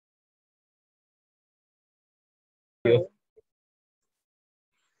Adiós.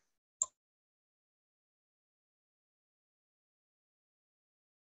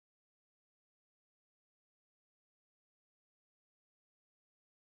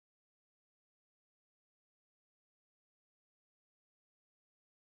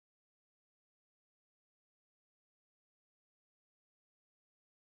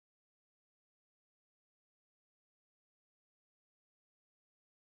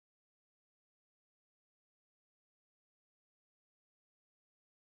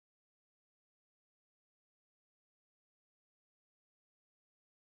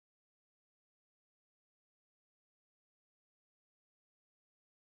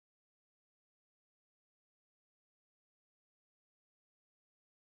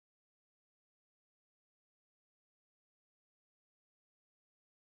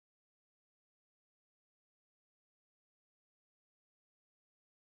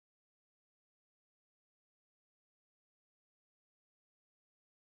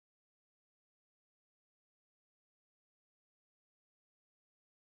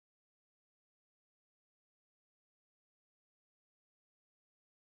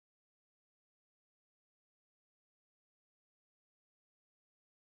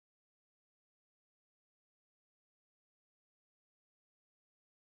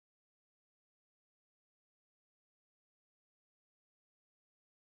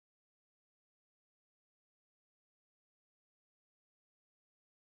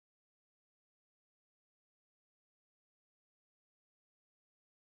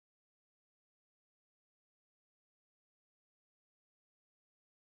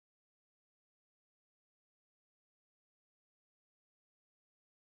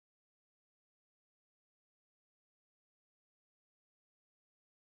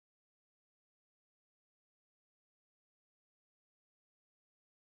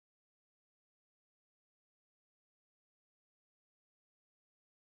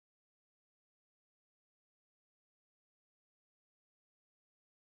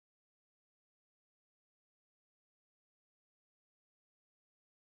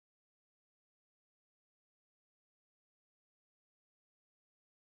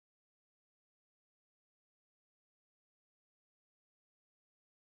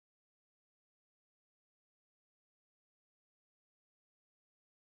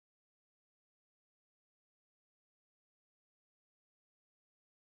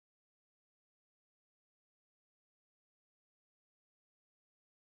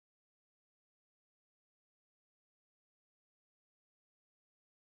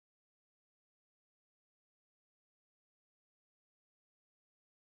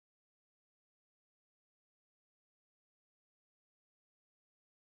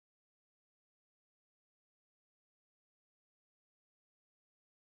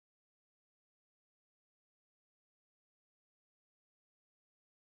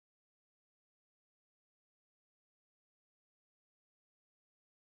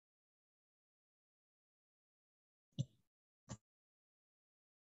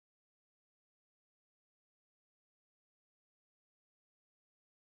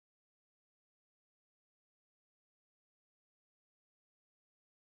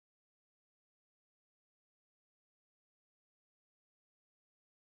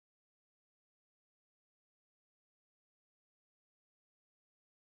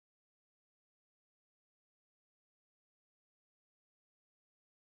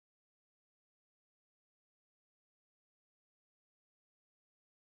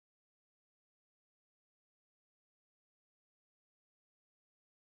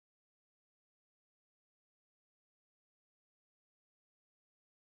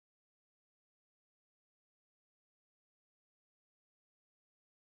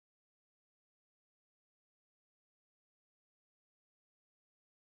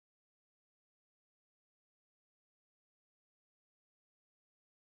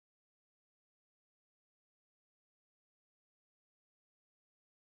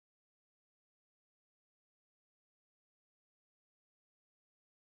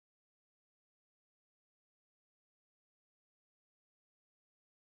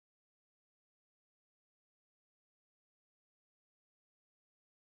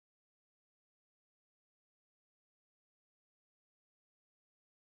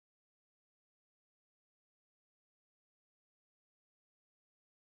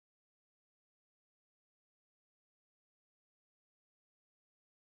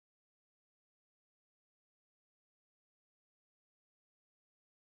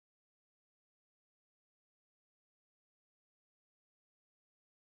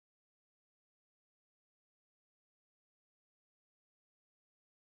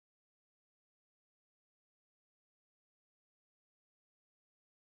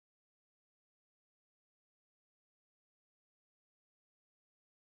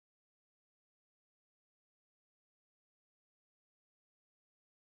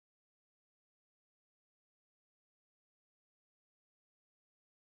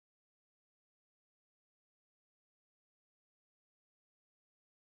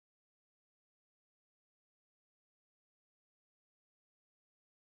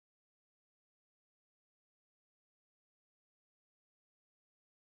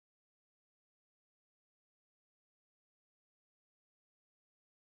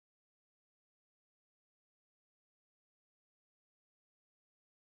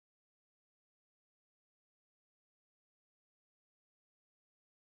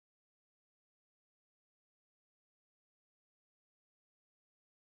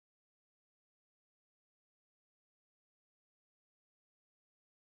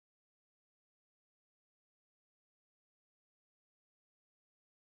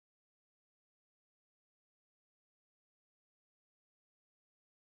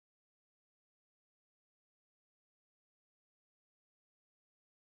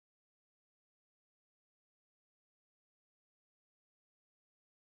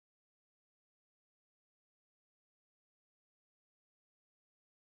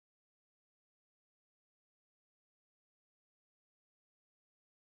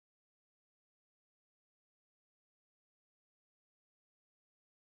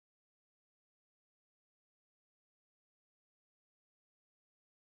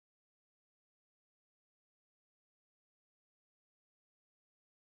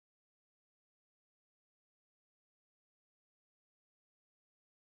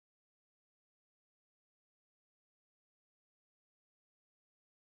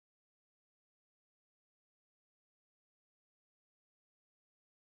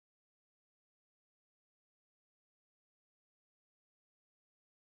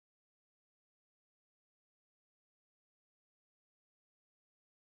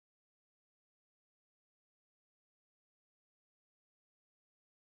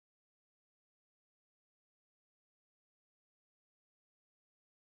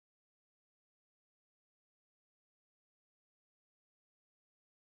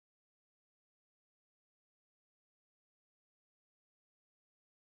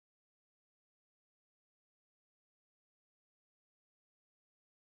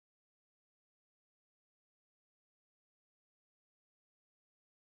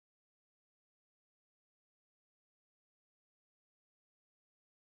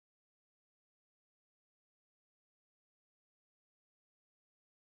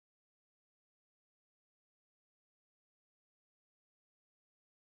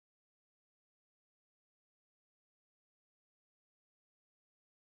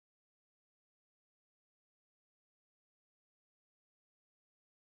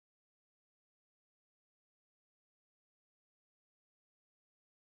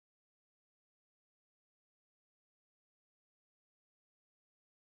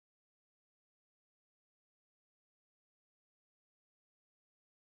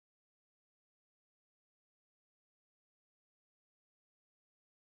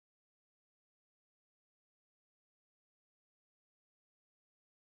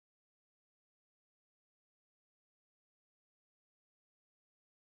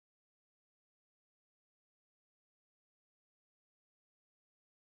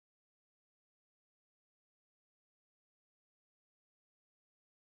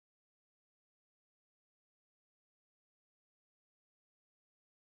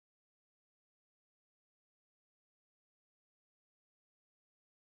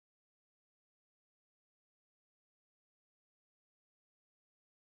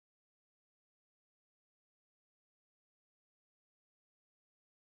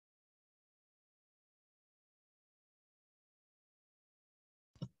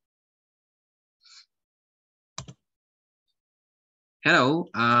 Hello,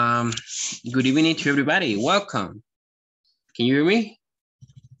 good evening to everybody. Welcome. Can you hear me?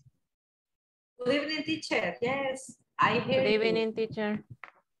 Good evening, teacher. Yes, I hear you. Good evening, teacher.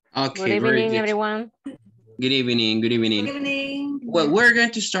 Okay, Good very evening, good. everyone. Good evening, good evening. Good evening. Well, we're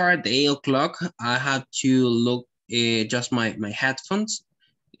going to start at 8 o'clock. I have to look just my headphones,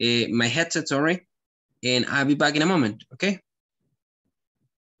 my headset, sorry, and I'll be back in a moment, okay?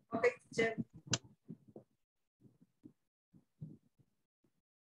 Okay, teacher.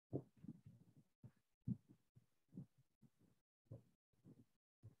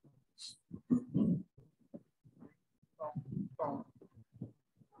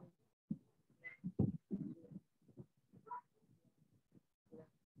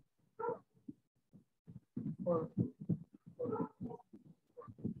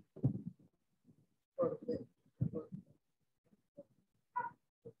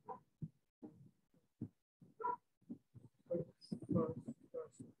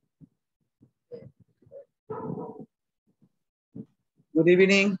 Good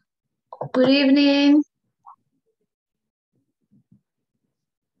evening. Good evening.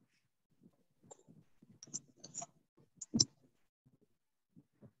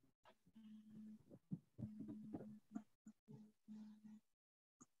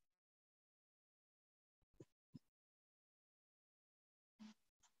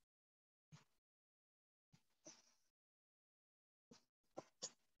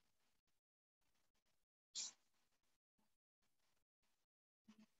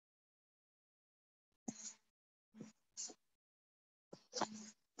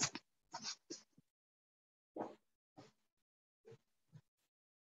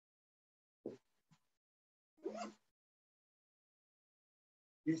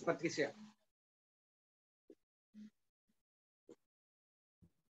 Miss Patricia.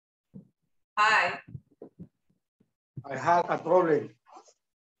 Hi. I had a problem.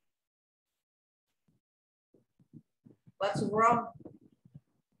 What's wrong?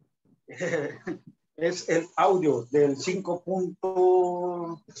 Es el audio del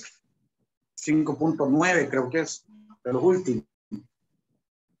 5.9, creo que es, de los últimos.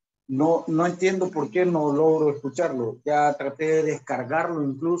 No entiendo por qué no logro escucharlo. Ya traté de descargarlo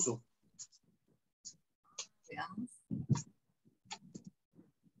incluso.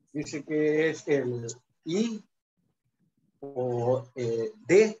 Dice que es el I o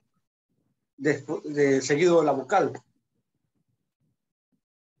D seguido de la vocal.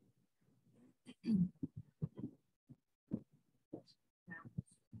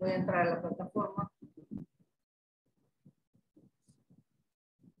 Voy a entrar a la plataforma.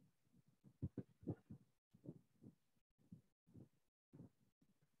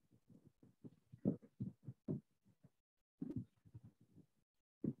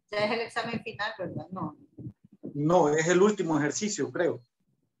 Ya es el examen final, ¿verdad? No. No, es el último ejercicio, creo.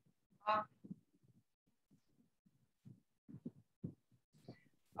 Ah.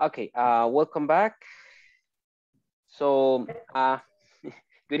 Okay, welcome back. So,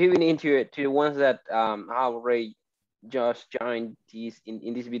 good evening to the ones that have already just joined this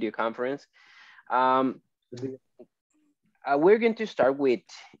in this video conference. We're going to start with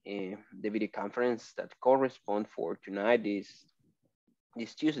the video conference that corresponds for tonight, this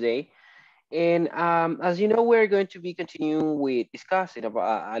Tuesday. And as you know, we're going to be continuing with discussing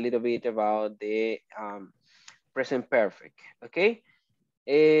about a little bit about the present perfect, okay?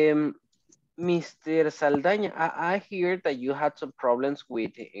 Mr. Saldaña, I hear that you had some problems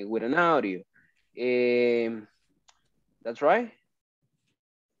with an audio. That's right?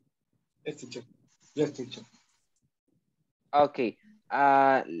 Yes, teacher. Yes, teacher. Okay.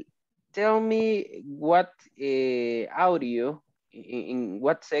 Tell me what audio, in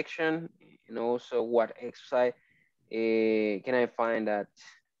what section, and also what exercise can I find that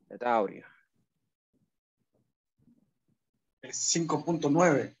audio?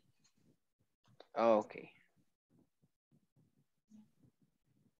 5.9. Okay.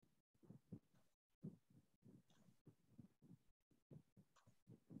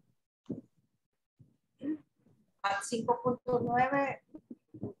 At 5.9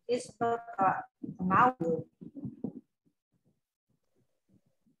 is not an audio.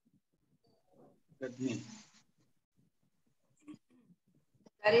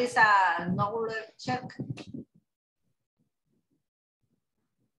 That is a knowledge check.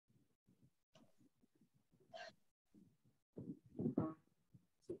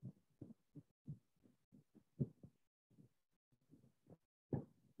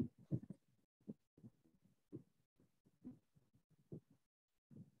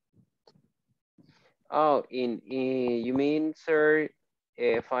 Oh, you mean, sir,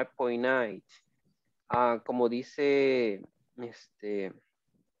 5.9. Como dice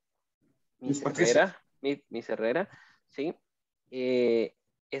Miss Herrera, ¿sí?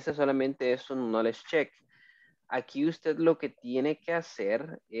 Ese solamente es un knowledge check. Aquí usted lo que tiene que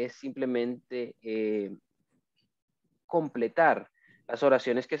hacer es simplemente completar las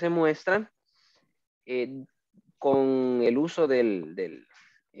oraciones que se muestran con el uso del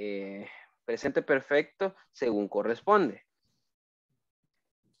presente perfecto según corresponde.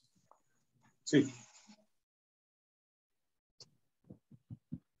 Sí.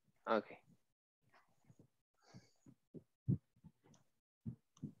 Ok.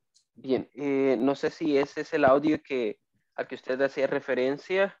 Bien, no sé si ese es el audio al que usted hacía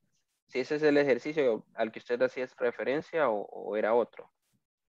referencia, si ese es el ejercicio al que usted hacía referencia o era otro.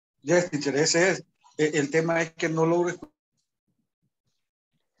 Yes, teacher, ese es. El tema es que no logro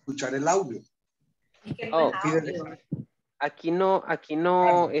escuchar el audio. Es que no es audio. Aquí no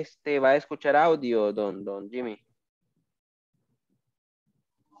va a escuchar audio, don Jimmy.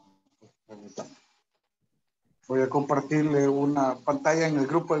 Voy a compartirle una pantalla en el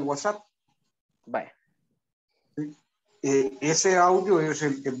grupo de WhatsApp. Vaya. ¿Sí? Ese audio es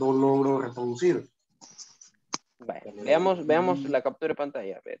el que no logro reproducir. Vaya. Veamos la captura de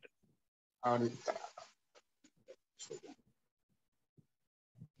pantalla. A ver. Ahorita.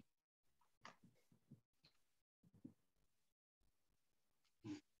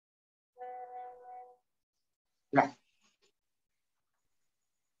 Ya.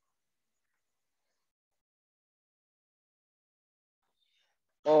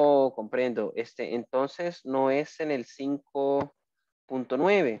 Oh, comprendo. Entonces no es en el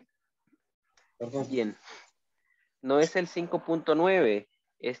 5.9. Bien. No es el 5.9,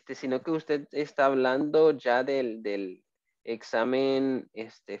 sino que usted está hablando ya del examen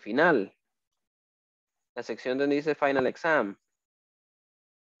final. La sección donde dice Final Exam.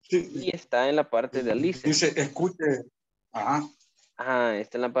 Sí. Y está en la parte de listening. Dice, escuche. Ajá. Ajá,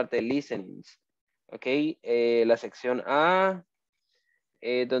 está en la parte de listening. Ok, la sección A,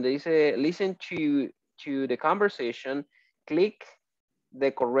 donde dice listen to the conversation, click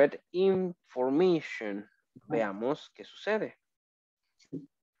the correct information. Veamos qué sucede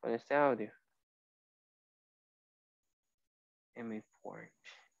con este audio. Import.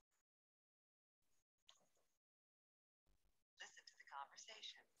 Listen to the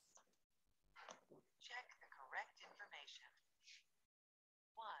conversation. Check the correct information.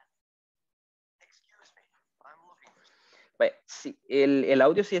 1. Excuse me, I'm looking for... Vaya, sí, el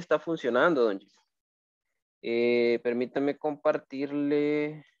audio sí está funcionando, don Jimmy. Permítame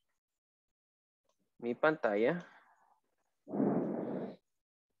compartirle mi pantalla.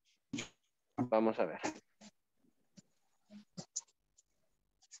 Vamos a ver.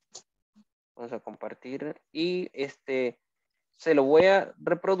 Vamos a compartir y se lo voy a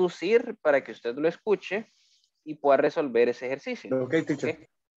reproducir para que usted lo escuche y pueda resolver ese ejercicio. Okay, teacher.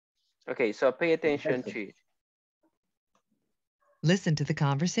 Okay, so pay attention to it. Listen to the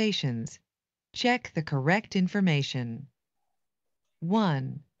conversations. Check the correct information.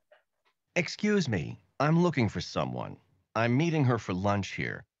 1. Excuse me, I'm looking for someone. I'm meeting her for lunch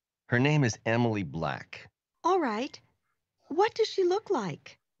here. Her name is Emily Black. All right. What does she look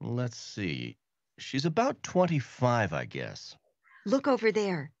like? Let's see. She's about 25, I guess. Look over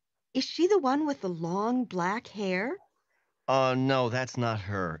there. Is she the one with the long black hair? No, that's not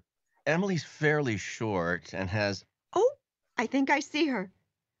her. Emily's fairly short and has... Oh, I think I see her.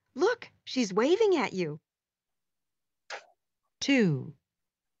 Look, she's waving at you. 2.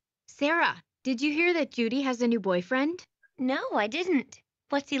 Sarah, did you hear that Judy has a new boyfriend? No, I didn't.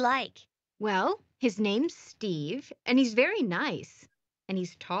 What's he like? Well, his name's Steve, and he's very nice. And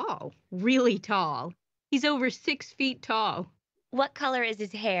he's tall, really tall. He's over 6 feet tall. What color is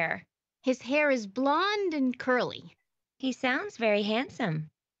his hair? His hair is blonde and curly. He sounds very handsome.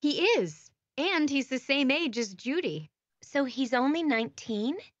 He is, and he's the same age as Judy. So he's only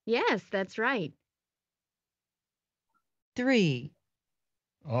 19? Yes, that's right. 3.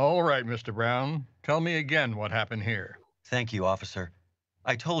 All right, Mr. Brown. Tell me again what happened here. Thank you, officer.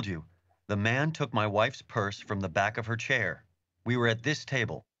 I told you, the man took my wife's purse from the back of her chair. We were at this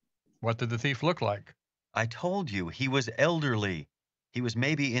table. What did the thief look like? I told you, he was elderly. He was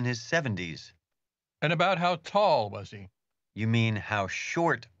maybe in his 70s. And about how tall was he? You mean how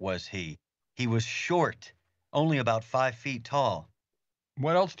short was he? He was short, only about 5 feet tall.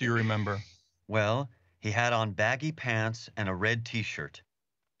 What else do you remember? Well, he had on baggy pants and a red t-shirt.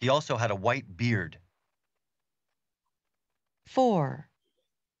 He also had a white beard. 4.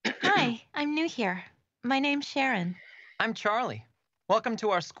 Hi, I'm new here. My name's Sharon. I'm Charlie. Welcome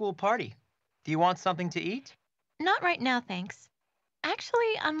to our school party. Do you want something to eat? Not right now, thanks.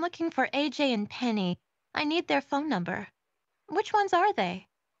 Actually, I'm looking for AJ and Penny. I need their phone number. Which ones are they?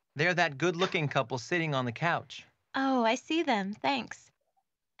 They're that good-looking couple sitting on the couch. Oh, I see them. Thanks.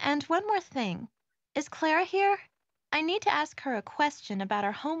 And one more thing. Is Clara here? I need to ask her a question about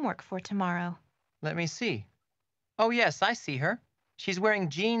our homework for tomorrow. Let me see. Oh, yes, I see her. She's wearing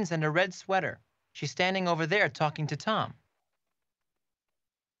jeans and a red sweater. She's standing over there talking to Tom.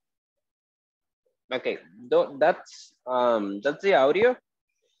 Okay, that's the audio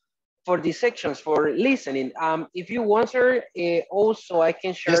for these sections for listening. If you want, sir, also I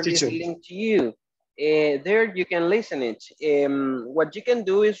can share this link to you. There you can listen it. What you can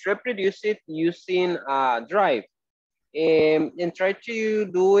do is reproduce it using Drive, and try to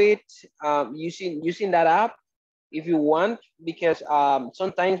do it using that app if you want, because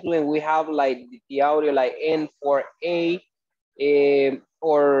sometimes when we have like the audio like N4A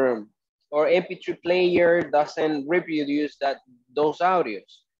or MP3 player doesn't reproduce those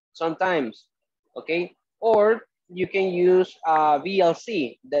audios sometimes, okay? Or you can use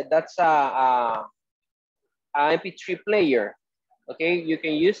VLC, that's a MP3 player, okay? You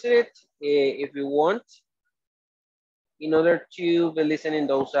can use it if you want in order to be listening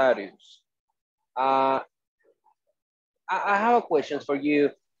those audios. I have a question for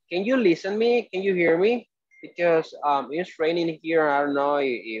you. Can you listen me? Can you hear me? Because it's raining here. I don't know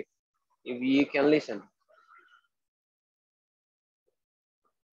if you can listen.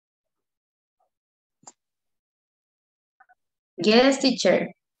 Yes, teacher.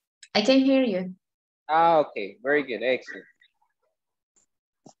 I can hear you. Okay, very good, excellent.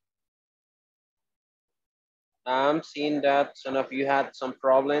 I'm seeing that some of you had some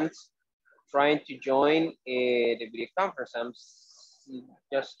problems trying to join the video conference.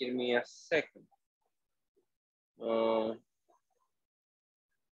 Just give me a second. Let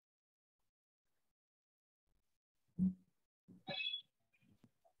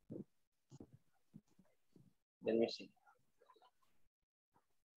me see.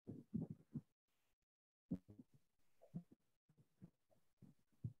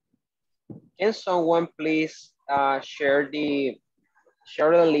 Can someone please share the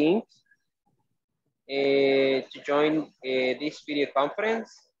link to join this video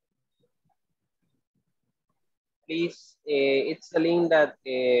conference? Please, it's the link that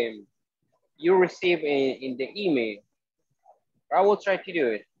you receive in the email. I will try to do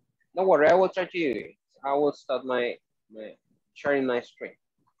it. Don't worry, I will try to do it. I will start my sharing my screen.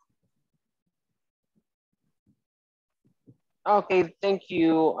 Okay, thank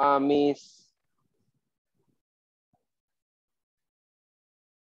you, Miss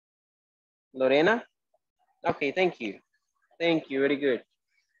Lorena. Okay, thank you. Thank you, very good.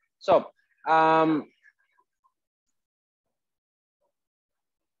 So, I'm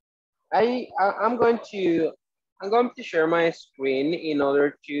going to share my screen in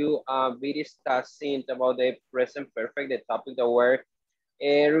order to be discussing about the present perfect, the topic that we're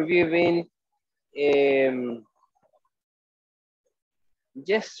reviewing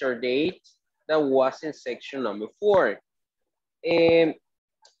yesterday, that was in section number 4.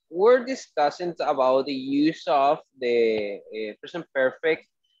 We're discussing about the use of the present perfect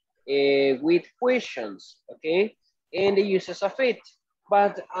with questions, okay, and the uses of it.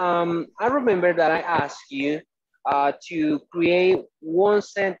 But I remember that I asked you to create one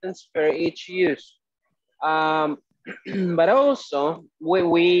sentence per each use. But also, when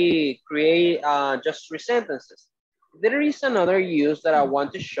we create just 3 sentences, there is another use that I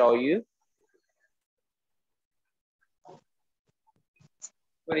want to show you.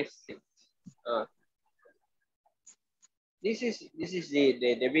 What is it? This is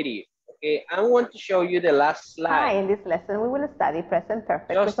the video. Okay, I want to show you the last slide. Hi, in this lesson we will study present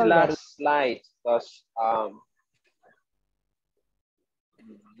perfect. Just the last slide, because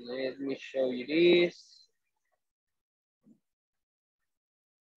let me show you this.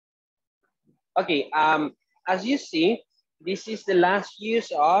 Okay, as you see, this is the last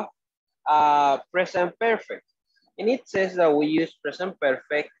use of present perfect. And it says that we use present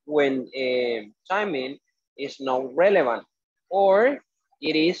perfect when timing is not relevant or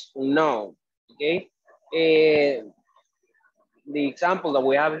it is unknown, okay? The example that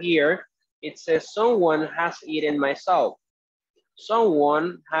we have here, it says someone has eaten myself.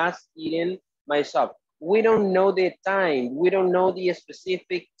 Someone has eaten myself. We don't know the time. We don't know the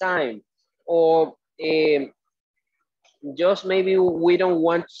specific time. Or just maybe we don't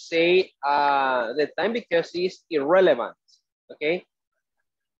want to say the time because it's irrelevant, okay?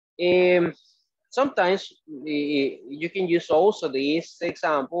 Sometimes you can use also these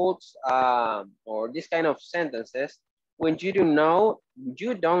examples or this kind of sentences when you don't know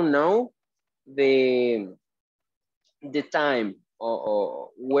the time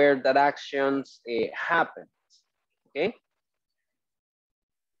or where that actions happens, okay?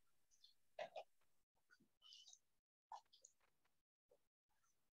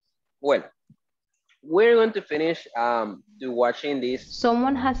 Well, we're going to finish to watching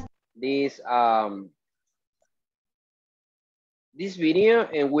Someone has this this video,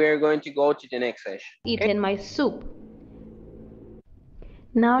 and we're going to go to the next session. Okay? eaten my soup.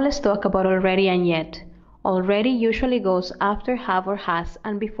 Now let's talk about already and yet. Already usually goes after have or has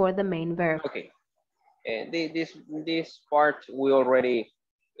and before the main verb. Okay. This part we already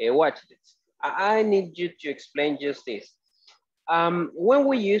watched it. I need you to explain just this. When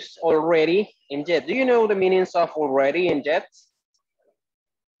we use already and yet, do you know the meanings of already and yet?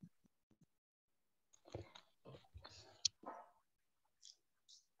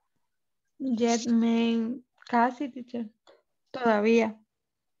 Yet mean casi, teacher. Todavía.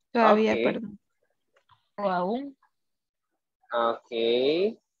 Todavía, Okay. perdón. O aún.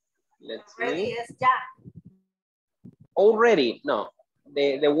 Okay. Let's Already see. es ya. Already, no.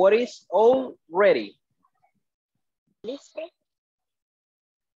 The word is already. Listen.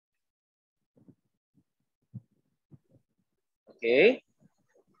 Okay.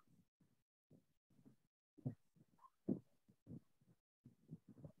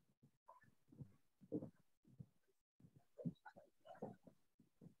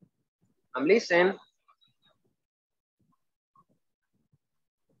 I'm listening.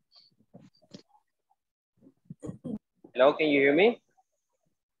 Hello, can you hear me?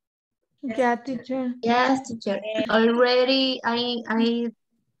 Yeah, teacher. Yes, teacher. Already, I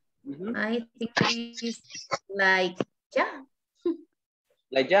think it is like ya.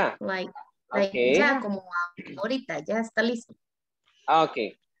 Like ya. Like Okay. ya, como ahorita, ya está listo.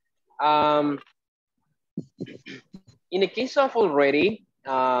 Okay. In the case of already,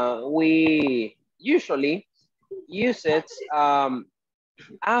 we usually use it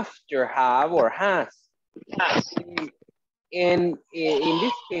after have or has. And in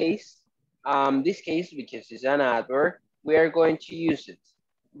this case, because it's an adverb, we are going to use it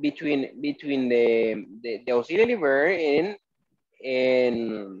between the auxiliary verb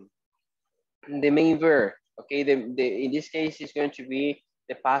and the main verb. Okay, in this case, it's going to be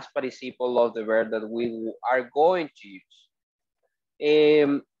the past participle of the verb that we are going to use.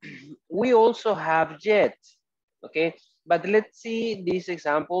 We also have yet. Okay, but let's see these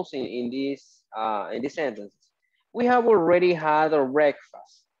examples in this sentence. We have already had our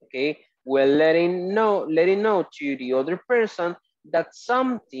breakfast. Okay, we're letting know to the other person that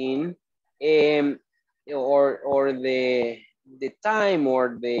something or the time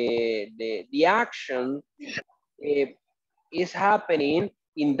or the action is happening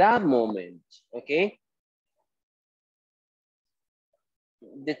in that moment. Okay,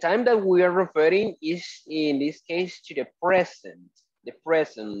 the time that we are referring is in this case to the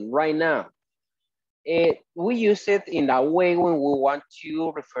present right now. We use it in that way when we want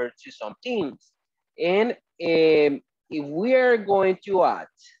to refer to some things. And if we are going to add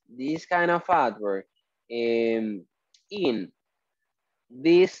this kind of adverb in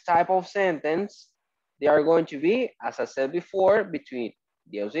this type of sentence, they are going to be, as I said before, between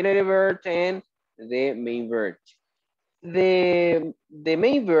the auxiliary verb and the main verb. The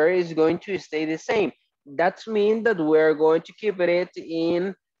main verb is going to stay the same. That means that we're going to keep it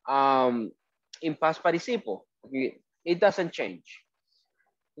in past participle. It doesn't change.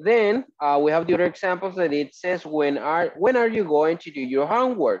 Then we have the other examples that it says, when are you going to do your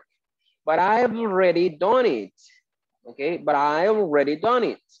homework? But I've already done it. Okay, but I already done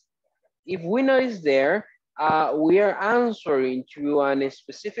it. If we notice there, we are answering to a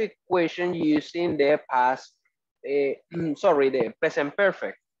specific question using the past, the present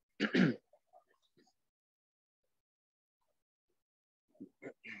perfect.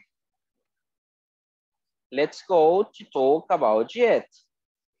 Let's go to talk about yet.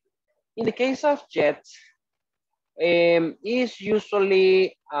 In the case of yet, is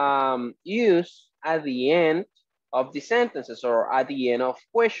usually used at the end of the sentences or at the end of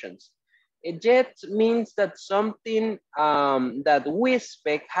questions. Yet means that something that we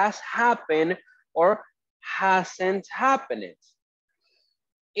expect has happened or hasn't happened.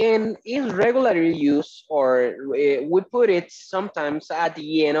 And is regularly used, or we put it sometimes at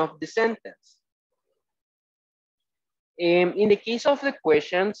the end of the sentence. In the case of the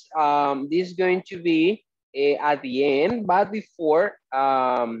questions, this is going to be at the end, but before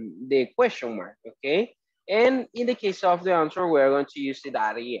the question mark, okay? And in the case of the answer, we're going to use it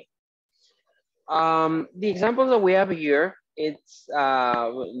at the end. The examples that we have here, it's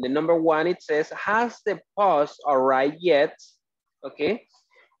the number one, it says, has the post arrived yet? Okay.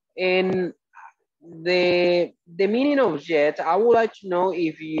 And the meaning of yet, I would like to know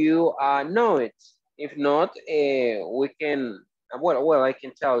if you know it. If not, we can, well, I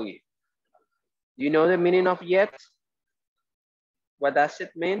can tell you. Do you know the meaning of yet? What does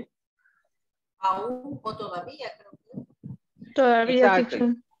it mean? Aún o todavía, creo que. Todavía, Exactly.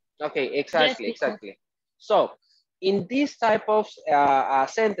 teacher. Okay, exactly, Yes, teacher. exactly. So, in this type of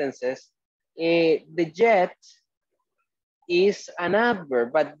sentences, the jet is an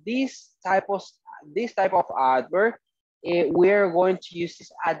adverb, but this type of adverb, we are going to use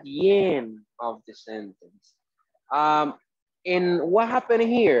this at the end of the sentence. And what happened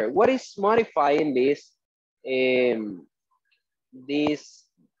here? What is modifying this? This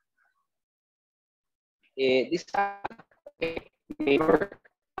neighbor.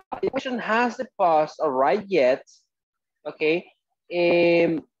 The question has the pause arrived yet? Okay.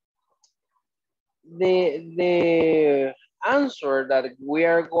 The answer that we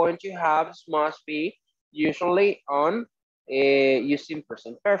are going to have must be usually on using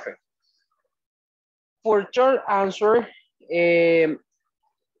present perfect. For short answer, they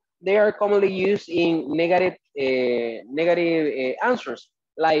are commonly used in negative answers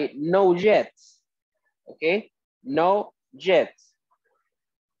like no yet. Okay, no yet.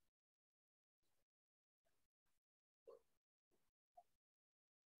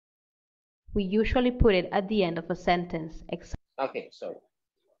 We usually put it at the end of a sentence. Okay, so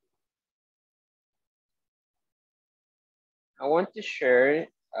I want to share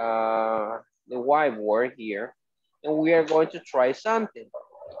the whiteboard here, and we are going to try something.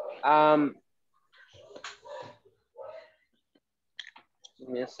 Give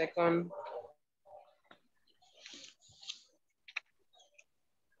me a second.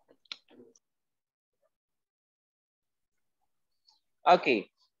 Okay,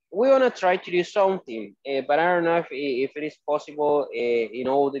 we want to try to do something, but I don't know if it is possible in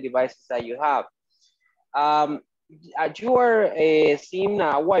all the devices that you have. You are seeing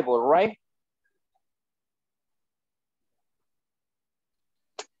a whiteboard, right?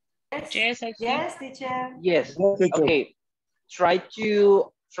 Yes, yes, teacher. Yes. Okay. Try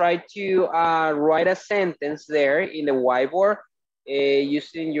to write a sentence there in the whiteboard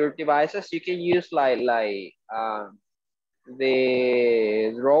using your devices. You can use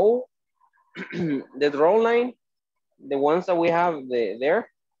the draw the draw line, the ones that we have there.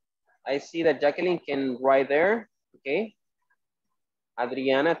 I see that Jacqueline can write there. Okay.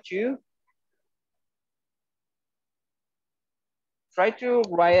 Adriana too. Try to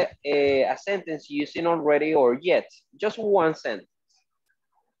write a sentence using already or yet. Just one sentence.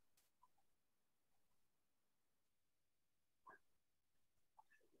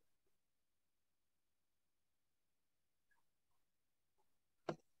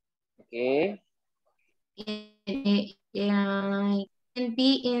 Okay. Can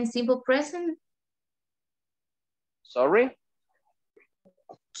be in simple present. Sorry?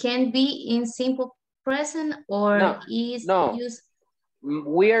 Can be in simple present or no, is no. used.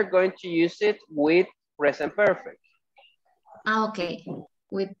 We are going to use it with present perfect. Okay,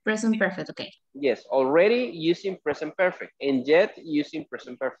 with present perfect, okay. Yes, already using present perfect and yet using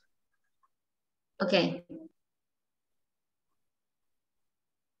present perfect. Okay.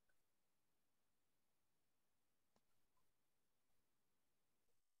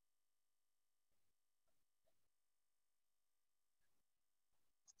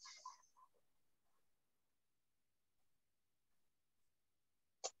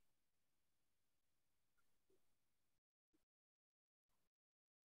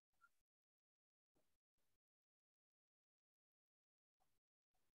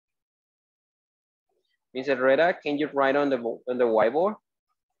 Ms. Herrera, can you write on the whiteboard?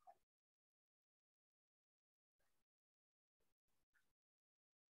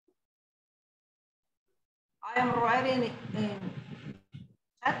 I am writing in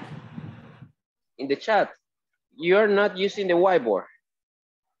chat. In the chat. You're not using the whiteboard.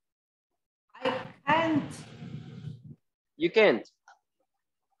 I can't. You can't.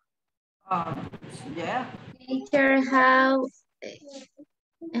 Yeah. Teacher, how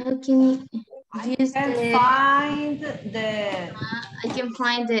can you use I can find the I can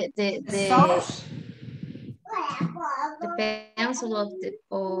find the source. the pencil of the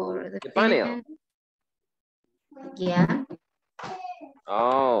panel. pen. Yeah.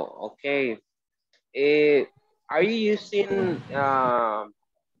 Oh, okay. Are you using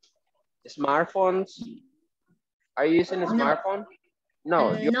smartphones? Are you using a smartphone?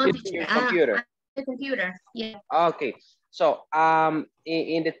 No, you're no, using your computer. The computer. Yeah. Okay. So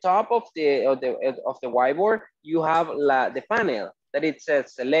in the top of the whiteboard, you have the panel that it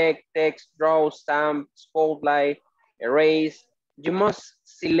says select, text, draw, stamp, spotlight, erase. You must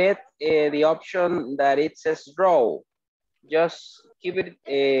select the option that it says draw. Just keep it.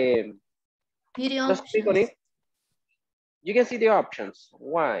 Just click on it. You can see the options.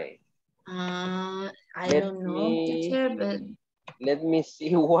 Why? I don't know, teacher, but let me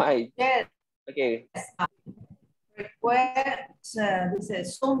see why. Yes. Okay. Request, dice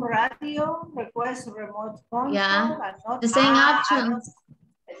Zoom radio, request remote control. Yeah, Not, the same options.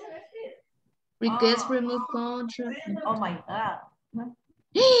 Request Oh. remote control. Oh my God.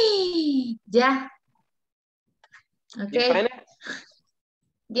 Yeah. You Okay. find it?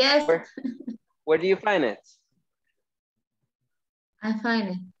 Yes. Where do you find it? I find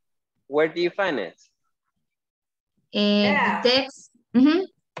it. Where do you find it? The text.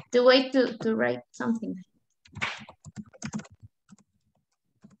 The way to write something.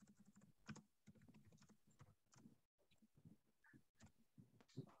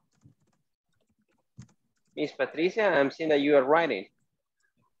 Miss Patricia, I'm seeing that you are writing.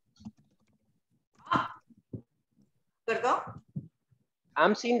 Perdón?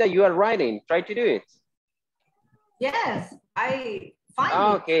 I'm seeing that you are writing. Try to do it. Yes, I find it.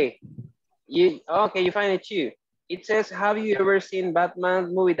 Okay. You find it too. It says, have you ever seen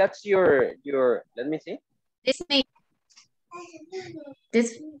Batman movie? That's your, let me see. This me.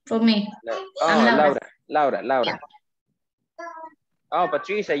 This for me. No. I'm Laura. Yeah. Oh,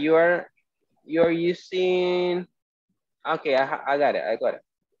 Patricia, you're using, okay, I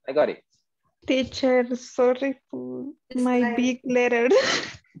got it. Teacher, sorry for my big letter.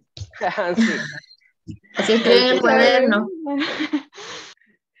 Sí. Así escribe en el cuaderno.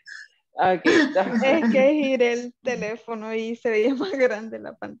 Okay. Es que giré el teléfono y se veía más grande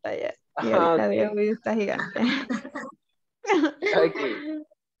la pantalla. Y ahorita veo que está gigante. Okay.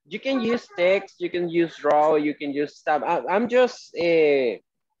 You can use text, you can use draw, you can use tab. I'm just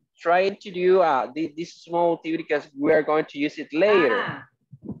trying to do this small activity because we are going to use it later.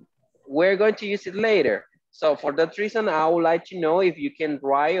 We're going to use it later. So for that reason, I would like to know if you can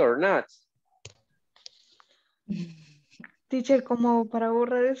write or not. Teacher, como para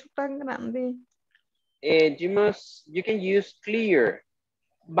borrar eso tan grande. You can use clear,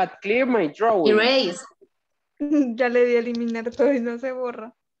 but clear my drawing. Erase. Ya le di a eliminar todo y no se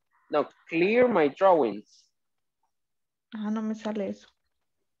borra. No, clear my drawings. No me sale eso.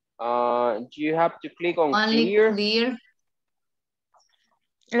 You have to click on Only clear.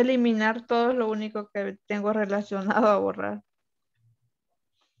 Eliminar todo es lo único que tengo relacionado a borrar.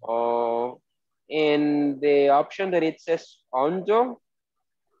 In the option that it says undo.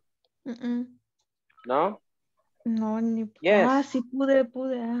 No? No, ni. Yes. Sí pude.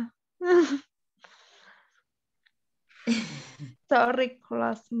 Sorry,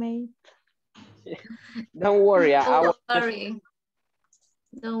 classmate. Don't worry.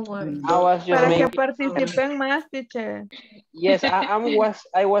 Don't worry. I was just Para making, que participen más, teacher. Yes,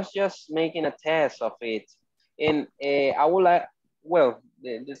 I was just making a test of it. And I would like, well,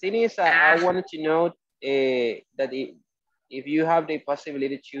 the thing is, I wanted to know that if you have the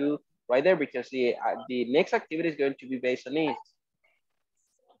possibility to write there, because the next activity is going to be based on it.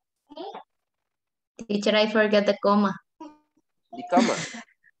 Teacher, I forgot the comma. The comma.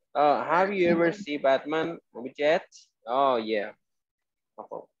 Have you ever seen Batman movie yet? Oh, yeah.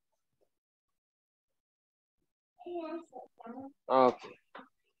 Okay.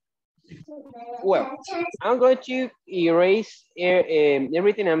 Well, I'm going to erase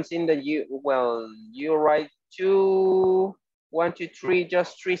everything I'm seeing that you write 2, 1, 2, 3,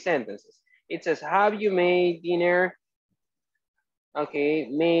 just 3 sentences. It says, have you made dinner? Okay,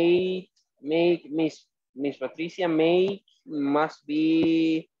 make Miss Patricia make must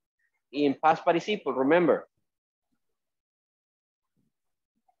be in past participle, remember.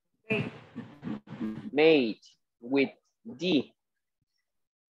 Made with D.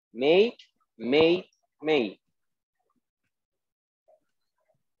 Made.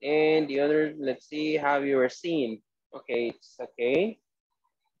 And the other, let's see, have you ever seen? Okay, it's okay.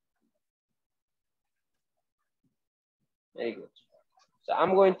 Very good. So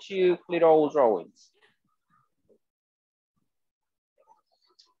I'm going to clear all drawings.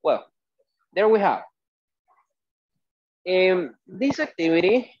 Well, there we have. This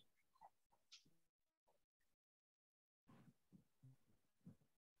activity.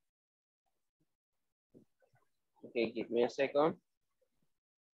 Okay, give me a second.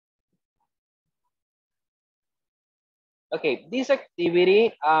 Okay, this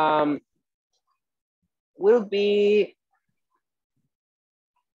activity will be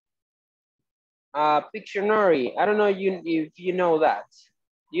Pictionary. I don't know if you know that.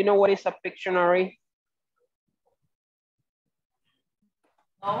 Do you know what is a Pictionary?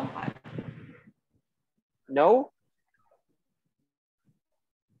 No. No?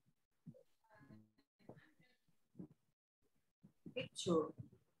 Picture.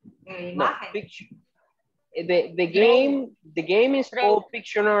 No, picture. The game is called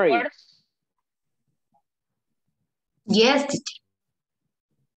Pictionary. Yes,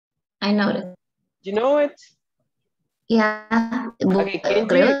 I know it. You know it? Yeah. Okay,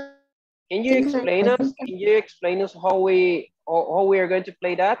 can you explain us? Can you explain us how we are going to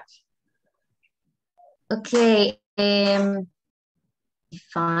play that? Okay. If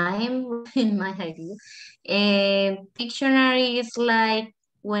I'm in my idea, Pictionary is like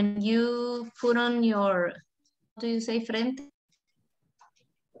when you put on your, how do you say frente?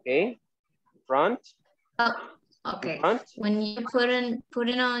 Okay, front. Oh, okay. Front. When you put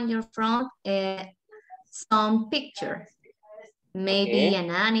it on your front, some picture, maybe an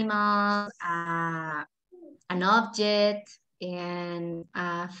animal, an object, and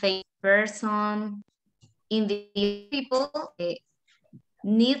a fake person. In the people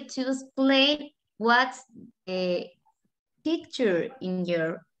need to explain what's the picture in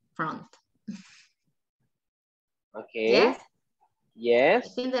your front. Okay. Yes. Yes. I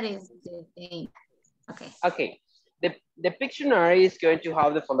think that is the thing. Okay. Okay. The Pictionary is going to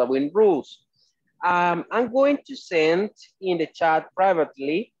have the following rules. I'm going to send in the chat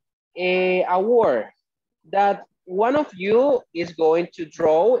privately a word that one of you is going to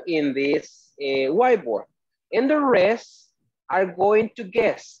draw in this whiteboard, and the rest are going to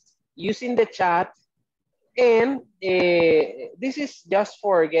guess using the chat. And this is just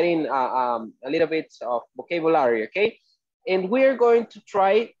for getting a little bit of vocabulary, okay? And we're going to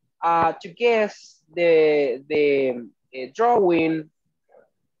try to guess the drawing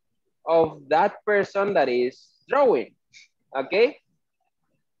of that person that is drawing, okay?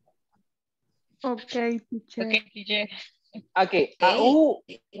 Okay, teacher. Okay, teacher. Okay, who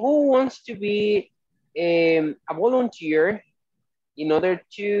wants to be a volunteer in order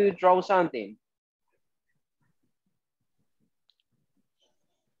to draw something?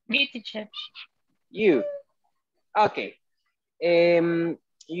 Me, teacher. You. Okay.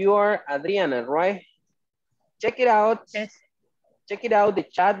 You are Adriana, right? Check it out. Yes. Check it out, the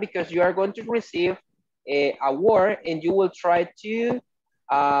chat, because you are going to receive a word and you will try to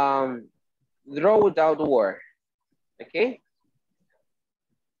draw without the word. Okay?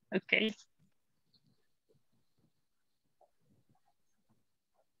 Okay.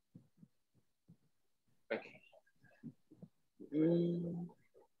 Okay.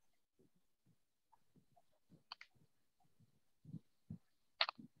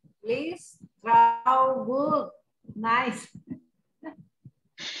 Please draw good. Nice.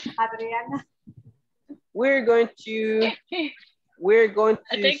 Adriana. We're going to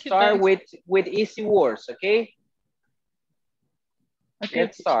start with easy words, okay? Okay.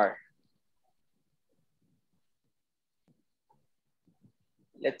 Let's start.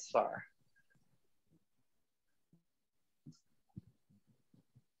 Let's start.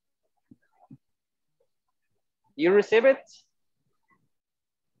 You receive it?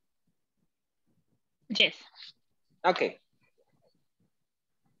 Yes. Okay.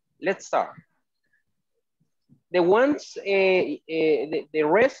 Let's start. The ones, the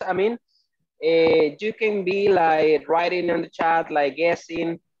rest, I mean, you can be like writing on the chat, like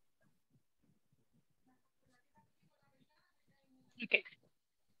guessing. Okay.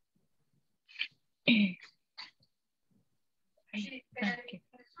 Okay.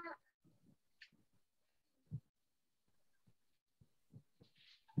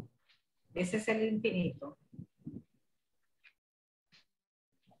 Ese es el infinito.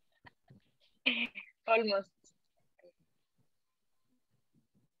 Almost.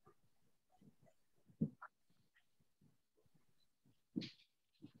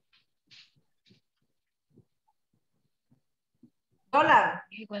 Dólar.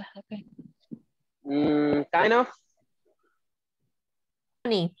 What happened? Kind of.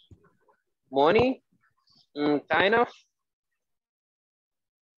 Money. Money. Kind of.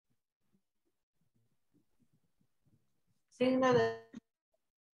 Signo de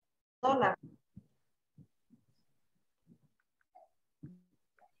dólar.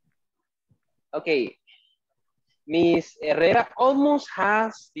 Okay. Miss Herrera almost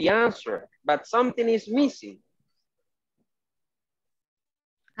has the answer, but something is missing.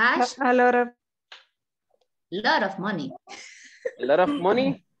 Cash? A lot of money. A lot of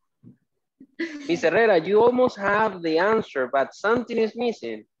money? Miss Herrera, you almost have the answer, but something is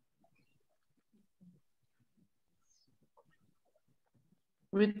missing.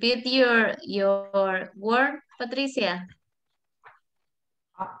 Repeat your word, Patricia.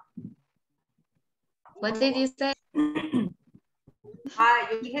 What did you say? Yo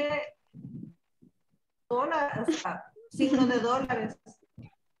dije dólar, o sea, signo de dólares.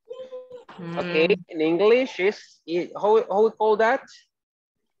 Okay, in English is how we call that?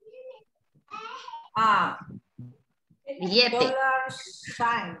 Billete. Dollar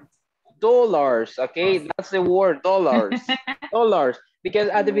sign. Dollars, okay, that's the word, dollars. Dollars. Because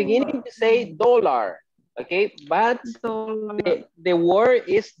at the beginning you say dollar, okay? But the word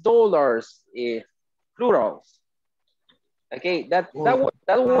is dollars, plurals. Okay, that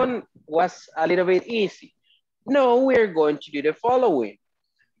one was a little bit easy. Now we're going to do the following.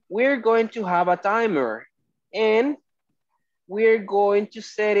 We're going to have a timer and we're going to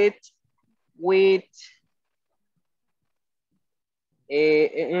set it with,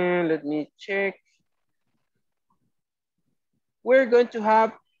 let me check. We're going to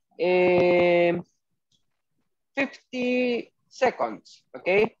have 50 seconds,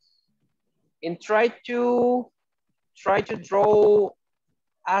 okay? And try to draw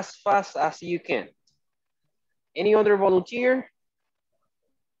as fast as you can. Any other volunteer?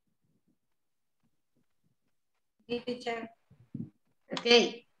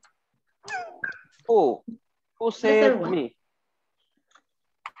 Okay. Who said me?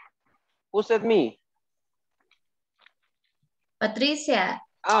 Who said me? Patricia.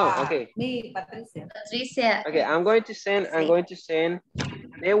 Oh, okay. Me, Patricia. Patricia. Okay, I'm going to send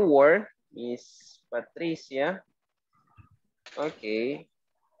the word, Miss Patricia. Okay.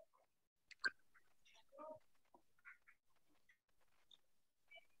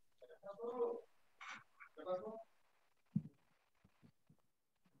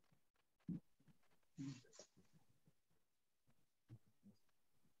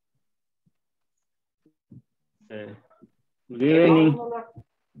 Good evening.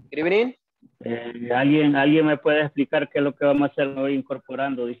 Good evening. ¿Alguien me puede explicar qué es lo que vamos a hacer hoy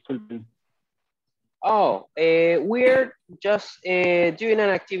incorporando? Disculpen. Oh, we're just doing an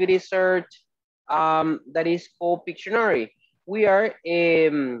activity search that is called Pictionary. We are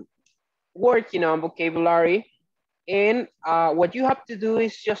working on vocabulary, and what you have to do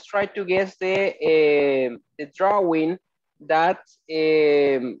is just try to guess the drawing that,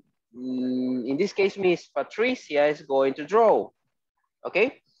 in this case, Miss Patricia is going to draw.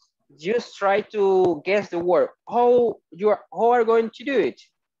 Okay, just try to guess the word. How are you going to do it?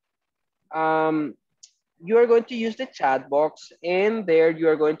 You are going to use the chat box, and there you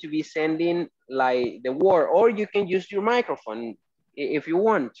are going to be sending like the word, or you can use your microphone if you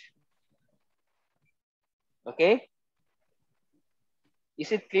want. Okay.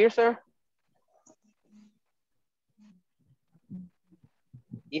 Is it clear, sir?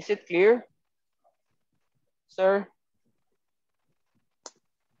 Is it clear, sir?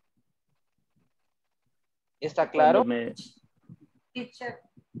 ¿Está claro?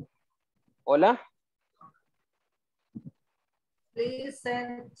 Hola. Please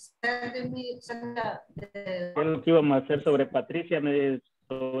send me ¿Qué es lo que íbamos a hacer sobre Patricia,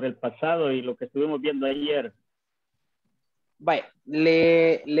 sobre el pasado y lo que estuvimos viendo ayer? Vaya,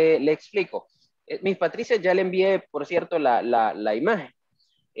 le explico. Miss Patricia, ya le envié, por cierto, la imagen.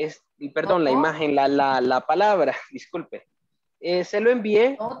 Perdón, la imagen, la palabra, disculpe. Se lo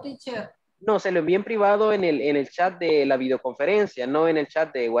envié. No, teacher. No, se lo envié en privado en el chat de la videoconferencia, no en el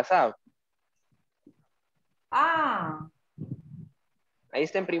chat de WhatsApp. Ah. Ahí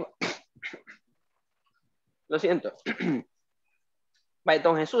está en privado. Lo siento. Vaya,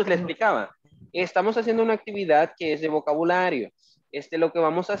 don Jesús le explicaba. Estamos haciendo una actividad que es de vocabulario. Lo que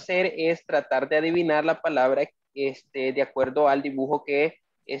vamos a hacer es tratar de adivinar la palabra de acuerdo al dibujo que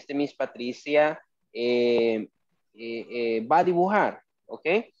Miss Patricia va a dibujar, ¿ok?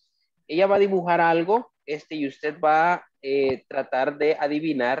 Ella va a dibujar algo y usted va a tratar de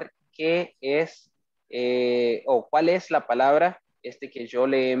adivinar qué es o cuál es la palabra que yo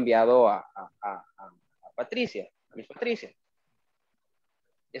le he enviado a Patricia, a Miss Patricia.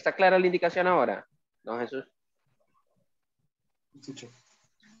 ¿Está clara la indicación ahora, don Jesús?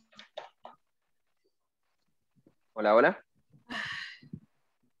 Hola, hola.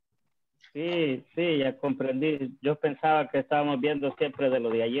 Sí, ya comprendí. Yo pensaba que estábamos viendo siempre de lo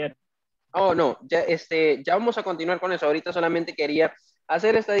de ayer. Oh, no, ya, ya vamos a continuar con eso. Ahorita solamente quería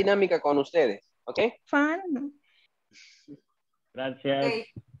hacer esta dinámica con ustedes, ¿ok? Fun. Gracias.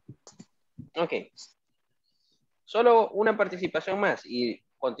 Ok. Solo una participación más y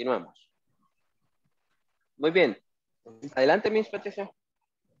continuamos. Muy bien. Adelante, Miss Patricia.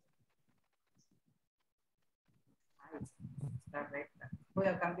 Está recta. Voy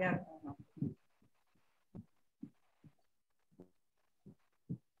a cambiar. No.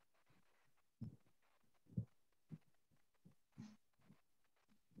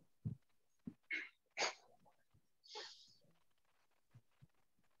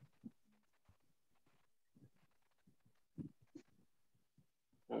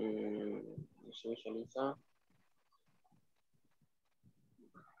 Se visualiza.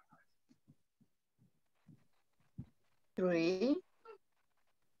 Three.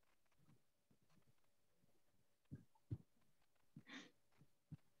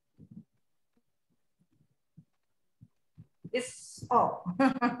 Oh.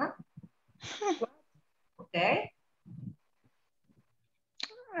 Okay.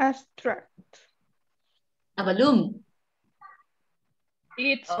 Abstract. A balloon.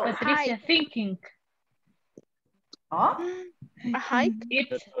 It's Oh, Patricia thinking. ¿Oh? A hike.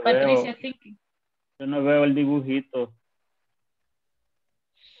 It's Yo no Patricia veo. thinking. Yo no veo el dibujito.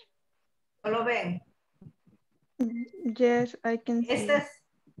 ¿No lo ven? Yes, I can see. Este es.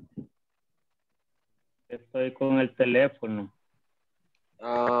 Estoy con el teléfono.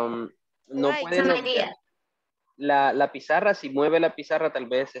 No pueden, la pizarra, si mueve la pizarra, tal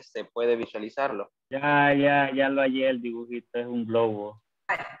vez puede visualizarlo. Ya lo hallé el dibujito, es un globo.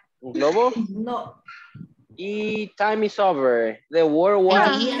 ¿Un globo? No. Y time is over. The word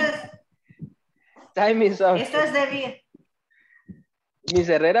was... Time is over. Esto es de bien. Miss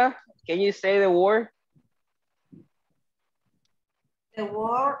Herrera, can you say the word? The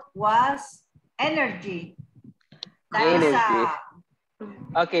word was energy. Energy.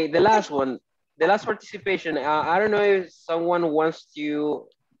 Okay, the last one. The last participation. I don't know if someone wants to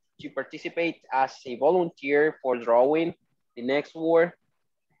participate as a volunteer for drawing the next word.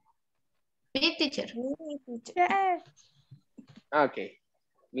 Me, teacher. Yes. Okay.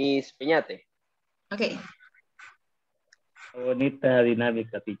 Miss Peñate. Okay. Bonita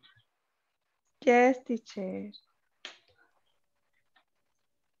dinámica, teacher. Yes, teacher.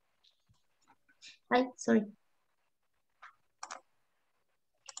 Hi, sorry.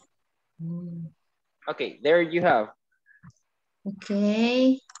 Okay, there you have.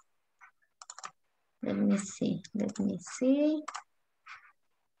 Okay. Let me see. Let me see.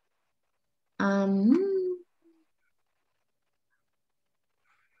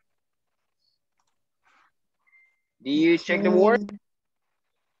 Do you check the word?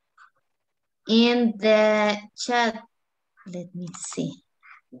 In the chat. Let me see.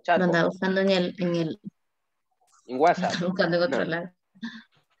 Chat Lo andaba buscando en el en WhatsApp. Lo buscando en otro lado.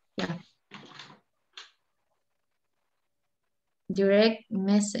 Yeah. Direct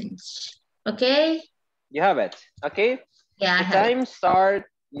message. Okay. You have it. Okay. Yeah, the I have time start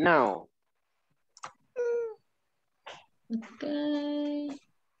now. Okay.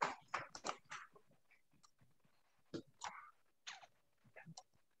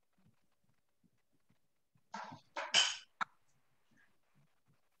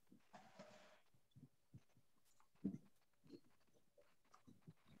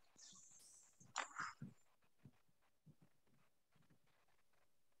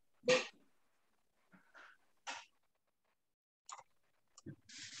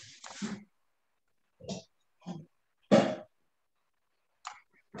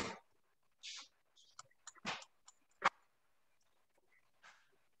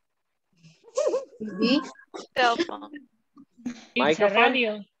 Cell phone. It's Microphone? a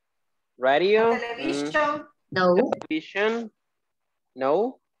radio. Radio? Television? No. Television?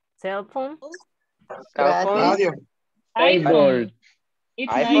 No. Cell phone? Cell phone? Radio. iPhone.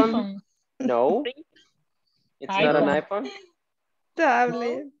 It's iPhone? iPhone. No. It's not an iPhone?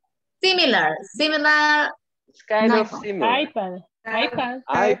 Tablet. Similar. It's kind of iPhone. similar. iPad.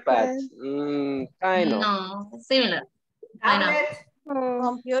 iPad. Kind of. No, similar. Tablet?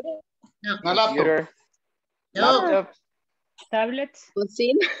 Computer. No. Computer. No. Laptop. Tablets.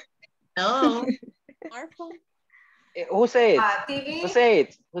 No. Smartphone. Who say it? TV? Who say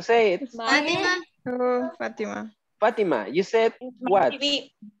it? Who say it? Fatima. Oh, Fatima. Fatima, you said what?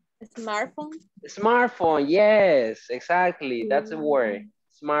 TV. Smartphone. Smartphone, yes, exactly. That's the word.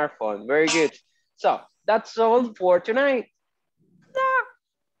 Smartphone, very good. So that's all for tonight.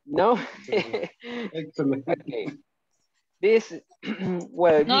 No? Excellent. Okay. This,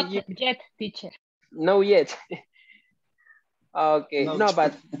 well, Not yet, teacher. no yet. Okay, No. no,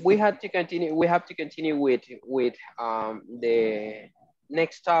 but we have to continue. We have to continue with the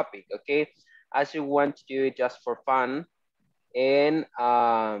next topic. Okay, as you want to do it just for fun, and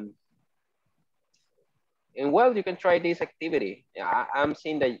well, you can try this activity. I'm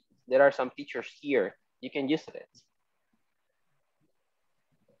seeing that there are some teachers here. You can use it.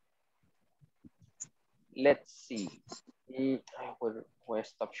 Let's see. We'll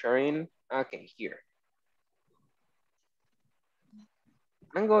stop sharing. Okay, here.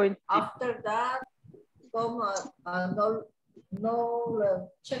 I'm going to... After that, come no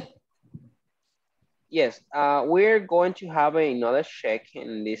check. Yes, we're going to have a knowledge check.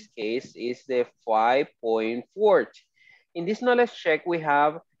 In this case, is the 5.4. In this knowledge check, we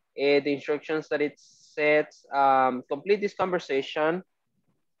have the instructions that it says, complete this conversation.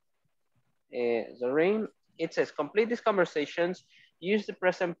 It says, complete these conversations, use the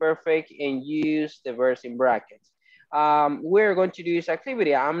present perfect, and use the verbs in brackets. we're going to do this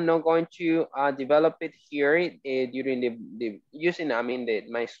activity. I'm not going to develop it here during the using, I mean,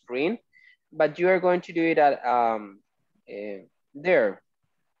 my screen, but you are going to do it at there,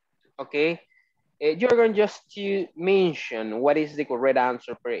 okay? You're going just to mention what is the correct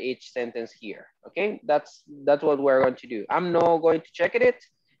answer for each sentence here, okay? That's what we're going to do. I'm not going to check it.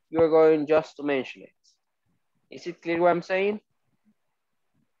 You're going just to mention it. Is it clear what I'm saying?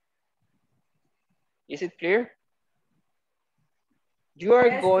 Is it clear? You are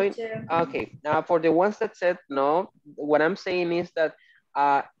Yes, going, teacher. okay, now for the ones that said no, what I'm saying is that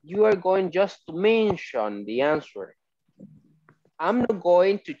you are going just to mention the answer. I'm not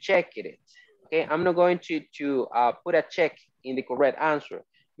going to check it, okay? I'm not going to put a check in the correct answer.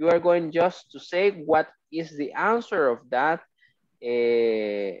 You are going just to say what is the answer of that,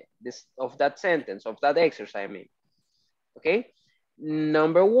 of that sentence, of that exercise, I mean, okay?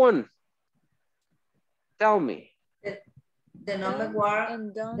 Number one, tell me. The number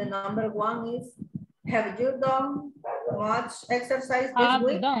one is, have you done much exercise this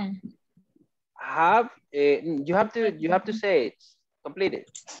week? You have to say it, complete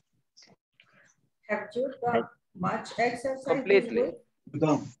it. Have you done much exercise Completely. this week?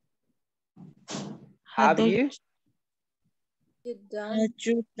 Done. Have you? You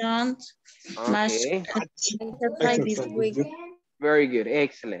done much exercise this week? Very good,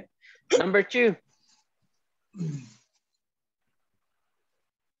 excellent. Number two.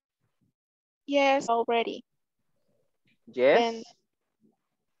 Yes, already. Yes. And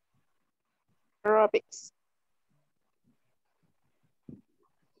aerobics.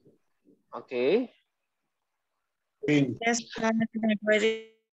 Okay. Yes,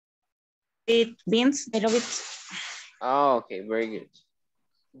 already. It means aerobics. Oh, okay, very good.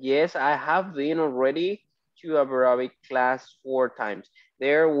 Yes, I have been already to aerobic class 4 times.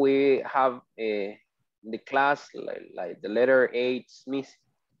 There we have the class, like the letter A, it's missing.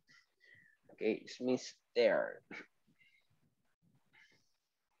 Okay, it's missed there.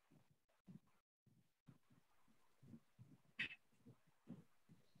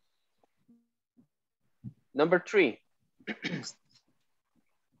 Number 3.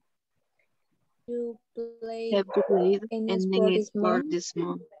 You played Have you played any any sport sport this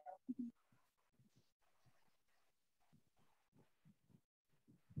month?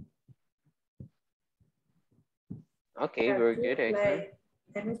 Okay, very good, excellent.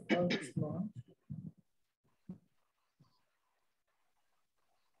 Any sport this month?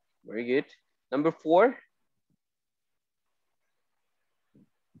 Very good. Number 4.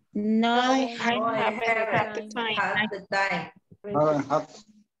 No, I haven't had the time. had the time.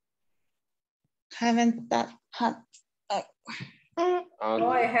 Haven't had. No,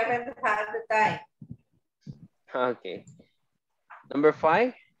 I haven't had the time. Okay. Number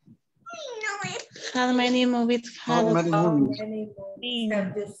 5. How many movies have How many movies?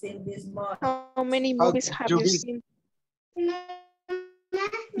 have you seen this month? How many movies have you seen?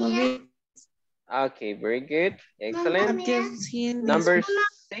 Movies Okay, very good, excellent. have you seen Number 6.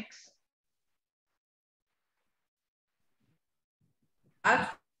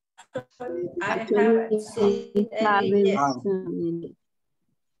 Actually, I haven't seen any yet.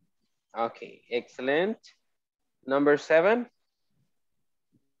 Okay, excellent. Number 7.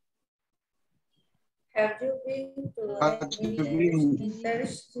 Have you been to any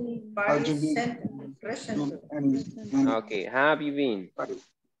interesting Paris recently? Okay, have you been?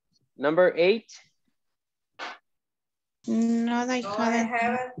 Number 8. No, I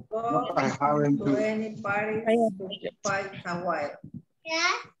haven't gone to any parties for quite a while.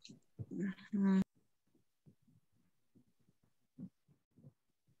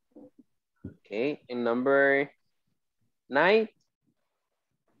 Okay, and number 9.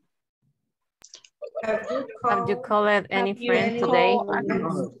 Have you called any friends today?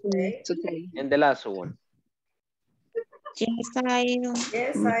 And the last one.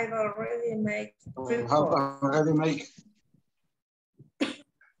 Yes, I've already made 3 calls.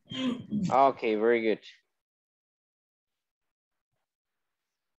 Okay, very good.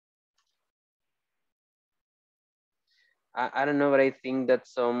 I don't know, but I think that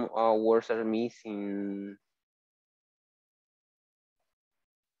some words are missing.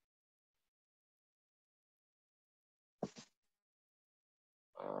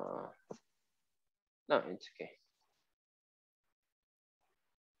 No, it's okay.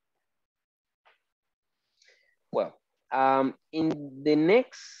 Well, in the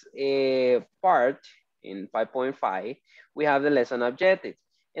next part, in 5.5, we have the lesson objective.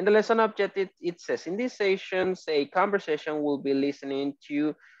 In the lesson objective, it says, in these sessions, a conversation will be listening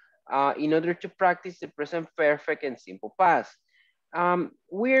to in order to practice the present perfect and simple past.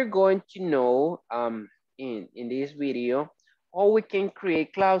 We're going to know in this video, or we can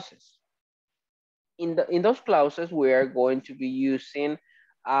create clauses. In those clauses, we are going to be using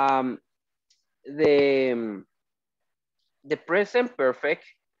the present perfect,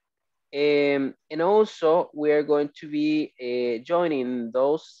 and also we are going to be joining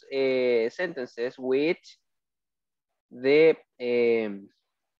those sentences with the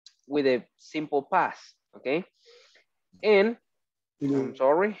simple past. Okay, and I'm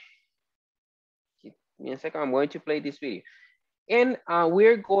sorry, give me a second, I'm going to play this video. And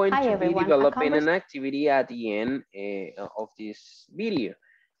we're going to be developing an activity at the end of this video.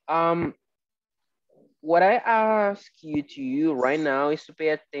 What I ask you to do right now is to pay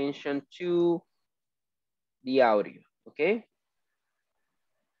attention to the audio, okay?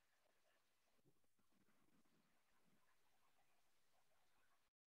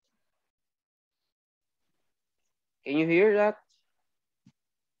 Can you hear that?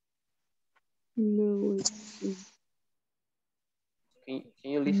 No. Can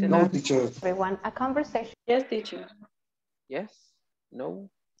you listen? No, teacher. Everyone, a conversation. Yes, teacher. Yes? No?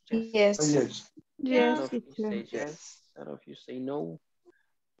 Yes. Yes. Yes, Some of you say yes, some of you say no.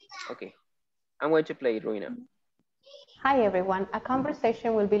 Okay, I'm going to play it right now. Hi everyone, a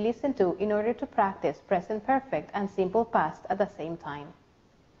conversation will be listened to in order to practice present perfect and simple past at the same time.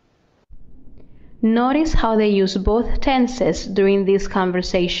 Notice how they use both tenses during this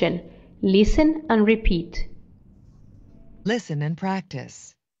conversation. Listen and repeat. Listen and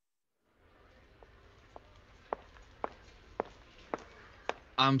practice.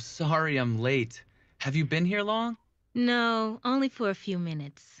 I'm sorry I'm late. Have you been here long? No, only for a few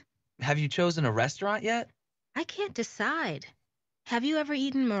minutes. Have you chosen a restaurant yet? I can't decide. Have you ever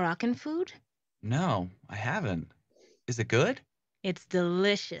eaten Moroccan food? No, I haven't. Is it good? It's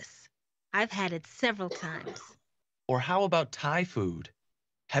delicious. I've had it several times. Or how about Thai food?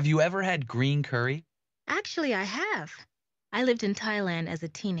 Have you ever had green curry? Actually, I have. I lived in Thailand as a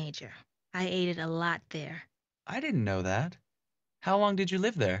teenager. I ate it a lot there. I didn't know that. How long did you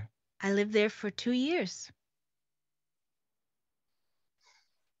live there? I lived there for 2 years.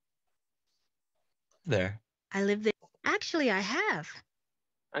 There. I lived there. Actually, I have.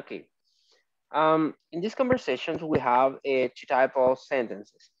 Okay. In these conversations, we have two types of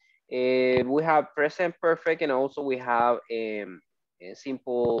sentences. We have present perfect, and also we have a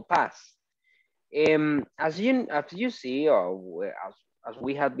simple past. As you see, or as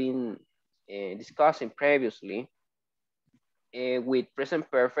we have been discussing previously, with present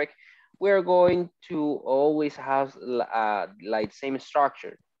perfect, we're going to always have like same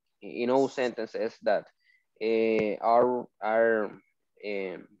structure in all sentences that are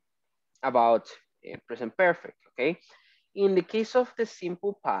about present perfect. Okay, in the case of the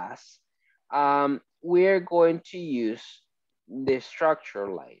simple past, we're going to use the structure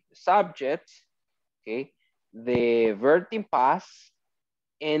like the subject, okay, the verb in past,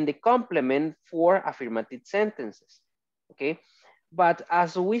 and the complement for affirmative sentences. Okay, but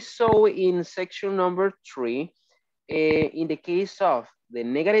as we saw in section number 3, in the case of the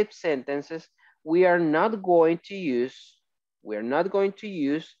negative sentences, we are not going to use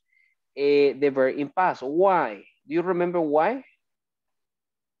the verb in past. Why? Do you remember why?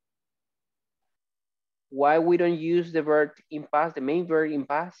 Why we don't use the verb in past, the main verb in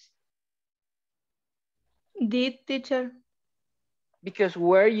past? Did, teacher? Because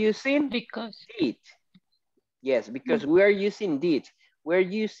we're using did. Yes, because we are using did. We're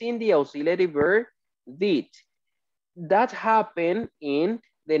using the auxiliary verb did. That happened in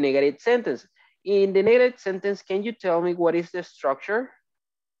the negative sentence. In the negative sentence, can you tell me what is the structure?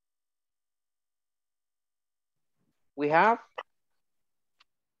 We have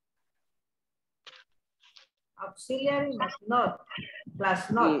auxiliary not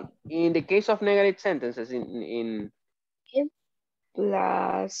plus not. In the case of negative sentences, in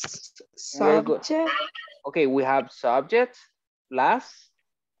plus subject. Okay, we have subject plus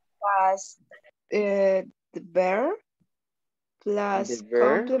the verb plus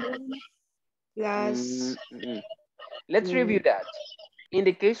complement plus. Let's review that. In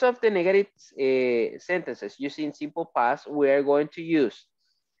the case of the negative sentences using simple past, we are going to use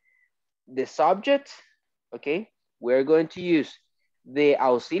the subject, okay? We're going to use the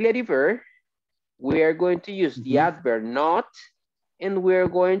auxiliary verb, we are going to use the adverb not, and we're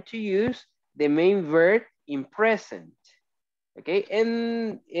going to use the main verb in present, okay?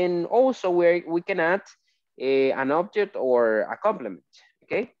 And also we can add an object or a complement,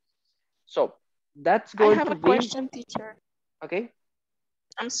 okay? So that's going to be. I have a question, teacher. Okay.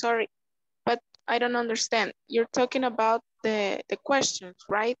 I'm sorry, but I don't understand. You're talking about the questions,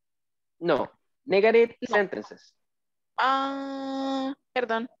 right? No, negative sentences.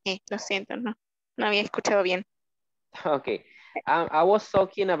 Perdón, lo siento, no No había escuchado bien. Okay. I was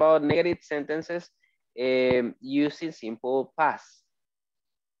talking about negative sentences using simple past.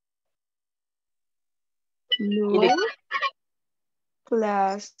 No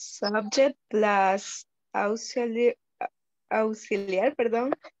plus subject plus auxiliar,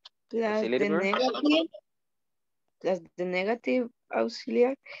 perdón, plus Auxiliary verb? the negative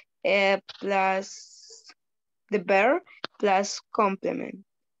auxiliar, plus the verb, plus complement.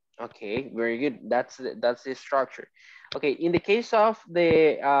 Okay, very good. That's the structure. Okay, in the case of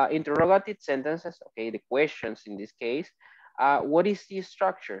the interrogative sentences, okay, the questions in this case, what is the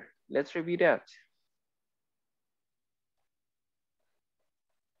structure? Let's review that.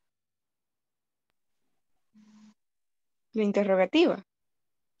 La interrogativa.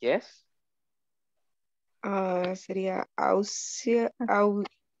 Yes. Sería no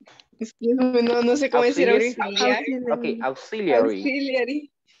sé cómo decir Auxiliary? auxiliar. Okay, auxiliary.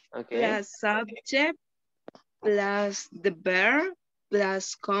 Auxiliary. Okay. Plus subject, plus the verb,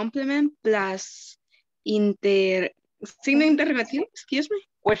 plus complement, plus signo interrogativo, excuse me.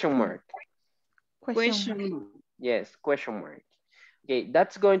 Question mark. Question mark. Yes, question mark. Okay,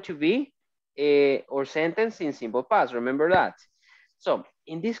 that's going to be our sentence in simple past. Remember that. So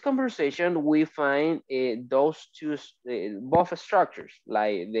in this conversation, we find those two, both structures,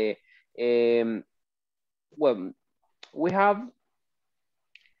 like the, well, we have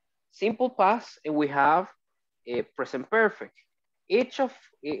simple past and we have present perfect. Each of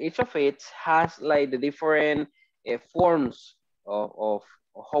it has like the different forms of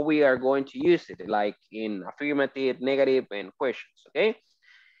how we are going to use it, like in affirmative, negative, and questions, okay?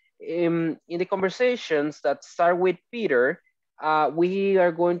 In the conversations that start with Peter, we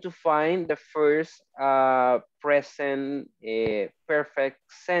are going to find the first present perfect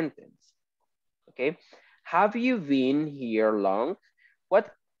sentence, okay? Have you been here long? What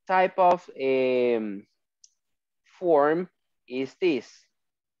type of form is this?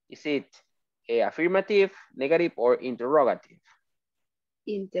 Is it affirmative, negative, or interrogative?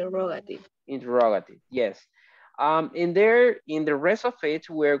 Interrogative. Interrogative, yes. In the rest of it,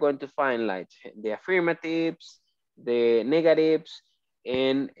 we're going to find like the affirmatives, the negatives,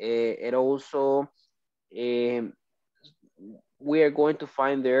 and it also, we are going to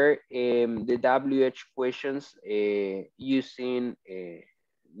find there the WH questions using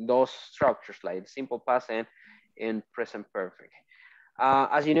those structures like simple past and present perfect.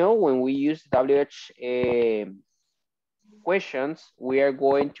 As you know, when we use WH questions, we are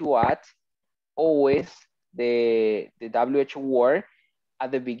going to add always the WH word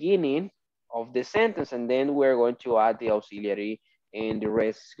at the beginning of the sentence, and then we're going to add the auxiliary, and the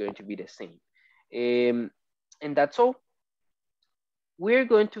rest is going to be the same. And that's all. We're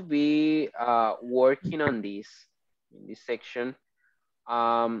going to be working on this in this section.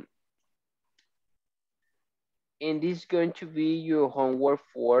 And this is going to be your homework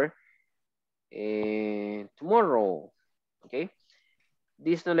for tomorrow, okay?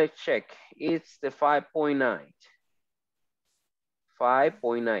 This knowledge check, it's the 5.9.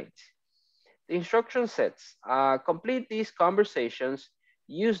 5.9. The instruction sets, complete these conversations,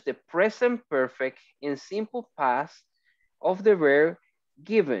 use the present perfect and simple past of the verb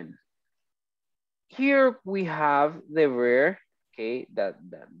given. Here we have the verb, okay, that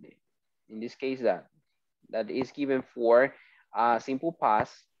in this case that is given for simple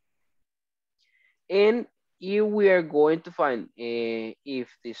past. And here we are going to find if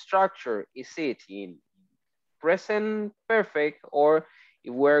the structure is it in present perfect or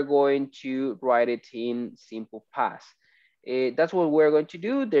if we're going to write it in simple past. That's what we're going to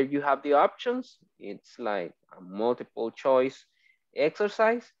do. There you have the options. It's like a multiple choice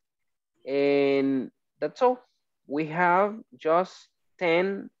exercise. And that's all. We have just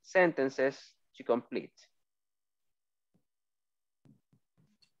 10 sentences to complete.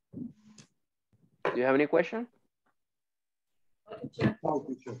 Do you have any question? No,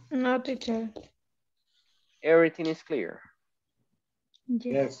 teacher. No, teacher. Everything is clear?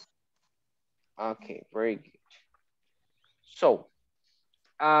 Yes. Okay, very good. So,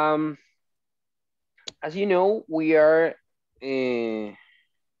 as you know, we are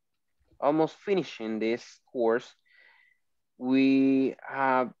almost finishing this course. We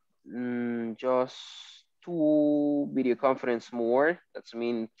have just 2 video conference more. That's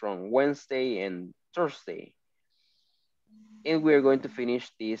mean from Wednesday and Thursday. And we're going to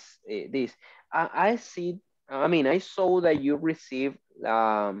finish this. I saw that you received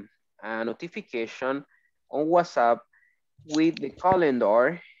a notification on WhatsApp with the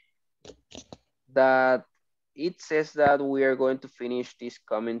calendar that it says that we are going to finish this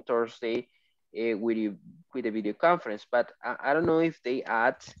coming Thursday with the video conference, but I don't know if they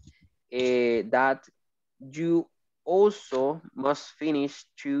add that you also must finish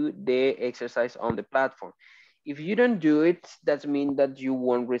the exercise on the platform. If you don't do it, that means that you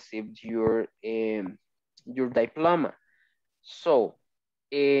won't receive your diploma. So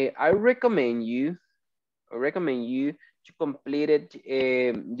I recommend you to complete it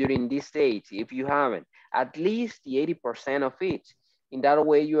during these days if you haven't, at least the 80% of it. In that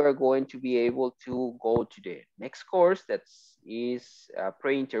way, you are going to be able to go to the next course that is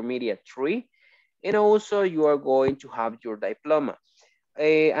pre-intermediate 3, and also you are going to have your diploma.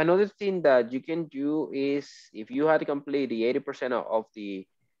 Another thing that you can do is, if you had to complete the 80%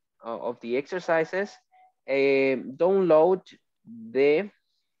 of the exercises, download the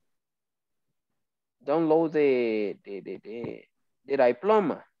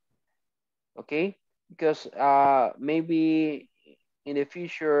diploma, okay? Because maybe in the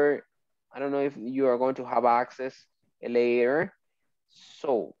future, I don't know if you are going to have access later.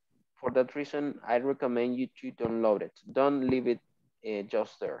 So for that reason, I recommend you to download it. Don't leave it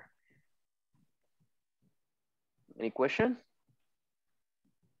just there. Any question?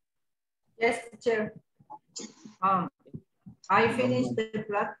 Yes, teacher. I finished the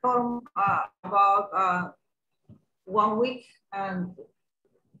platform about 1 week, and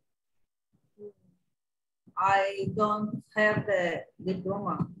I don't have the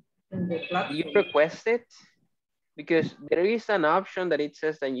diploma in the platform. You request it? Because there is an option that it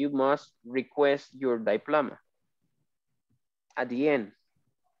says that you must request your diploma at the end.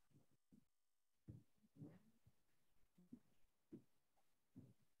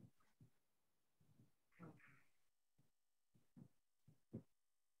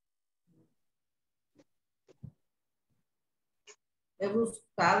 He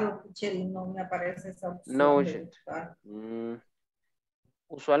buscado, teacher, y no me aparece esa opción No, de buscar.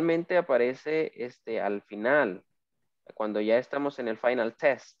 Usualmente aparece al final, cuando ya estamos en el final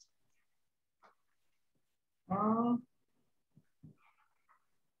test.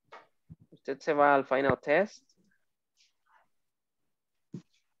 Usted se va al final test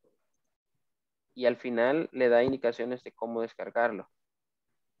y al final le da indicaciones de cómo descargarlo.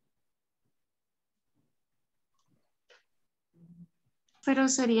 Pero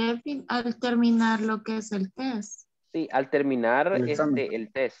sería al terminar lo que es el test. Sí, al terminar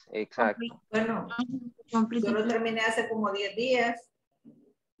el test, exacto. Bueno, yo lo terminé hace como 10 días.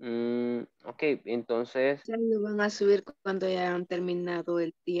 Ok, entonces... Ya lo van a subir cuando ya han terminado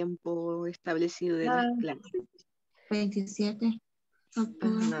el tiempo establecido de las clases. 27.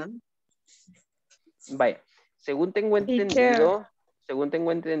 Ajá. Vaya, según tengo entendido,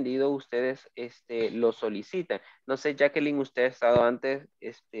 ustedes lo solicitan. No sé, Jacqueline, usted ha estado antes,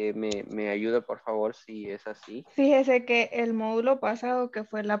 me ayuda por favor si es así. Fíjese que el módulo pasado, que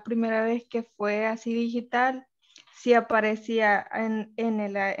fue la primera vez que fue así digital, sí aparecía en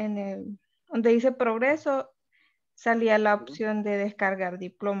el donde dice progreso, salía la opción de descargar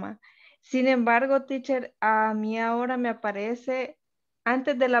diploma. Sin embargo, teacher, a mí ahora me aparece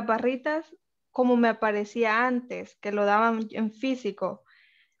antes de las barritas como me aparecía antes, que lo daban en físico.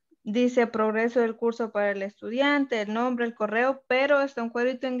 Dice progreso del curso para el estudiante, el nombre, el correo, pero está un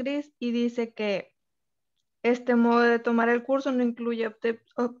cuadrito en gris y dice que este modo de tomar el curso no incluye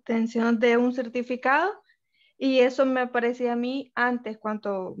obtención de un certificado, y eso me aparecía a mí antes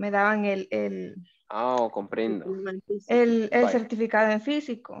cuando me daban comprendo. el certificado en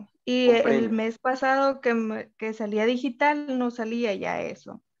físico. Y comprendo. el mes pasado que salía digital no salía ya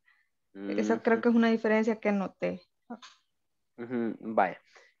eso. Esa creo que es una diferencia que noté. Vaya.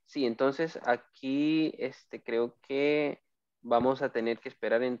 Sí, entonces aquí creo que vamos a tener que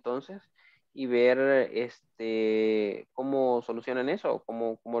esperar entonces y ver cómo solucionan eso,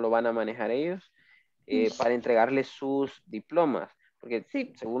 cómo lo van a manejar ellos para entregarles sus diplomas. Porque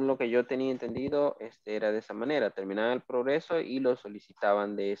según lo que yo tenía entendido, era de esa manera, terminaban el progreso y lo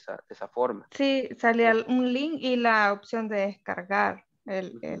solicitaban de esa forma. Sí, salía un link y la opción de descargar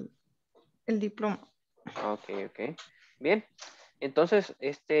el diploma. Ok. Bien. Entonces,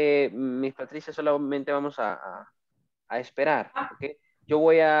 mis Patricia, solamente vamos a esperar, ¿ok? Yo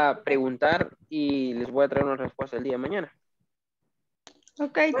voy a preguntar y les voy a traer una respuesta el día de mañana.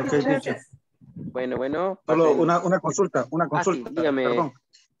 Ok, gracias. Bueno. Solo una consulta, sí, dígame. Perdón.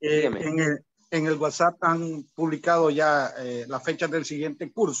 Dígame. En el WhatsApp han publicado ya las fechas del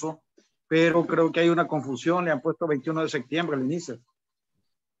siguiente curso, pero creo que hay una confusión, le han puesto 21 de septiembre al inicio.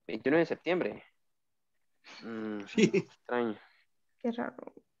 21 de septiembre. Sí. Extraño. Qué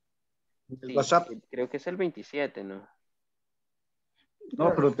raro. El WhatsApp. Creo que es el 27, ¿no?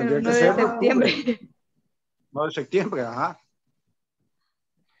 No, pero tendría que ser de septiembre. 9 de septiembre, ajá.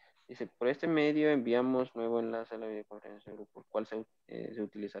 Dice, por este medio enviamos nuevo enlace a la videoconferencia del grupo, el cual se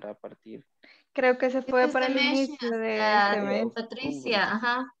utilizará a partir. Creo que se fue para el inicio de este mes. Patricia,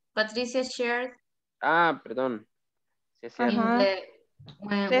 ajá. Patricia shared. Ah, perdón. Sí, es cierto. Ajá.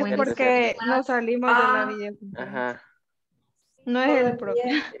 Es porque no salimos de la videoconferencia. Ajá. No es el propio.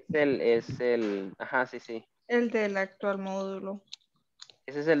 Es el, ajá, sí. El del actual módulo.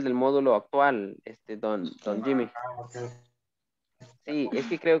 Ese es el del módulo actual, don Jimmy. Sí, es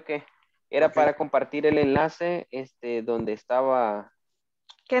que creo que era para compartir el enlace, donde estaba.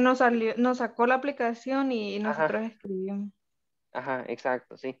 Que nos sacó la aplicación y nosotros escribimos. Ajá,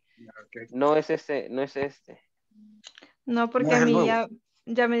 exacto, sí. No es este. No, porque a mí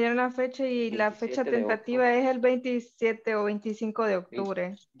ya me dieron la fecha y la fecha tentativa es el 27 o 25 de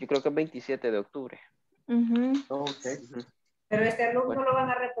octubre. Yo creo que es 27 de octubre. Pero este alumno lo van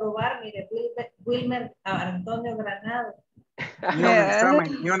a reprobar, mire, Wilmer Antonio Granado. Ni un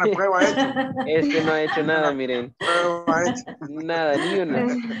examen, ni una prueba hecha. Este no ha hecho nada, miren. Nada, ni una.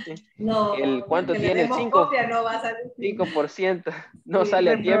 No, ¿cuánto tiene? El 5%. Copia, no va a salir. 5%. No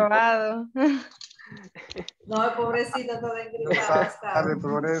sale a tiempo. No, pobrecito, todo engripado está.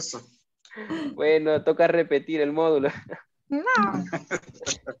 Por eso. Bueno, toca repetir el módulo. No.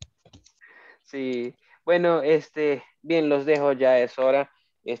 Sí. Bueno, bien, los dejo, ya es hora.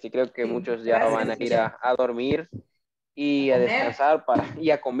 Creo que muchos ya van a ir a dormir y a descansar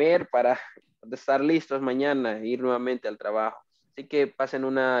y a comer para estar listos mañana e ir nuevamente al trabajo. Así que pasen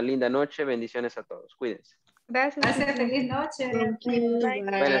una linda noche. Bendiciones a todos. Cuídense. Gracias. Feliz noche. Buenas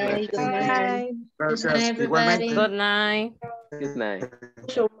noches. Bye. Gracias. Igualmente. Good night. Good night.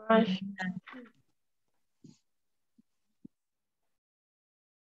 So much.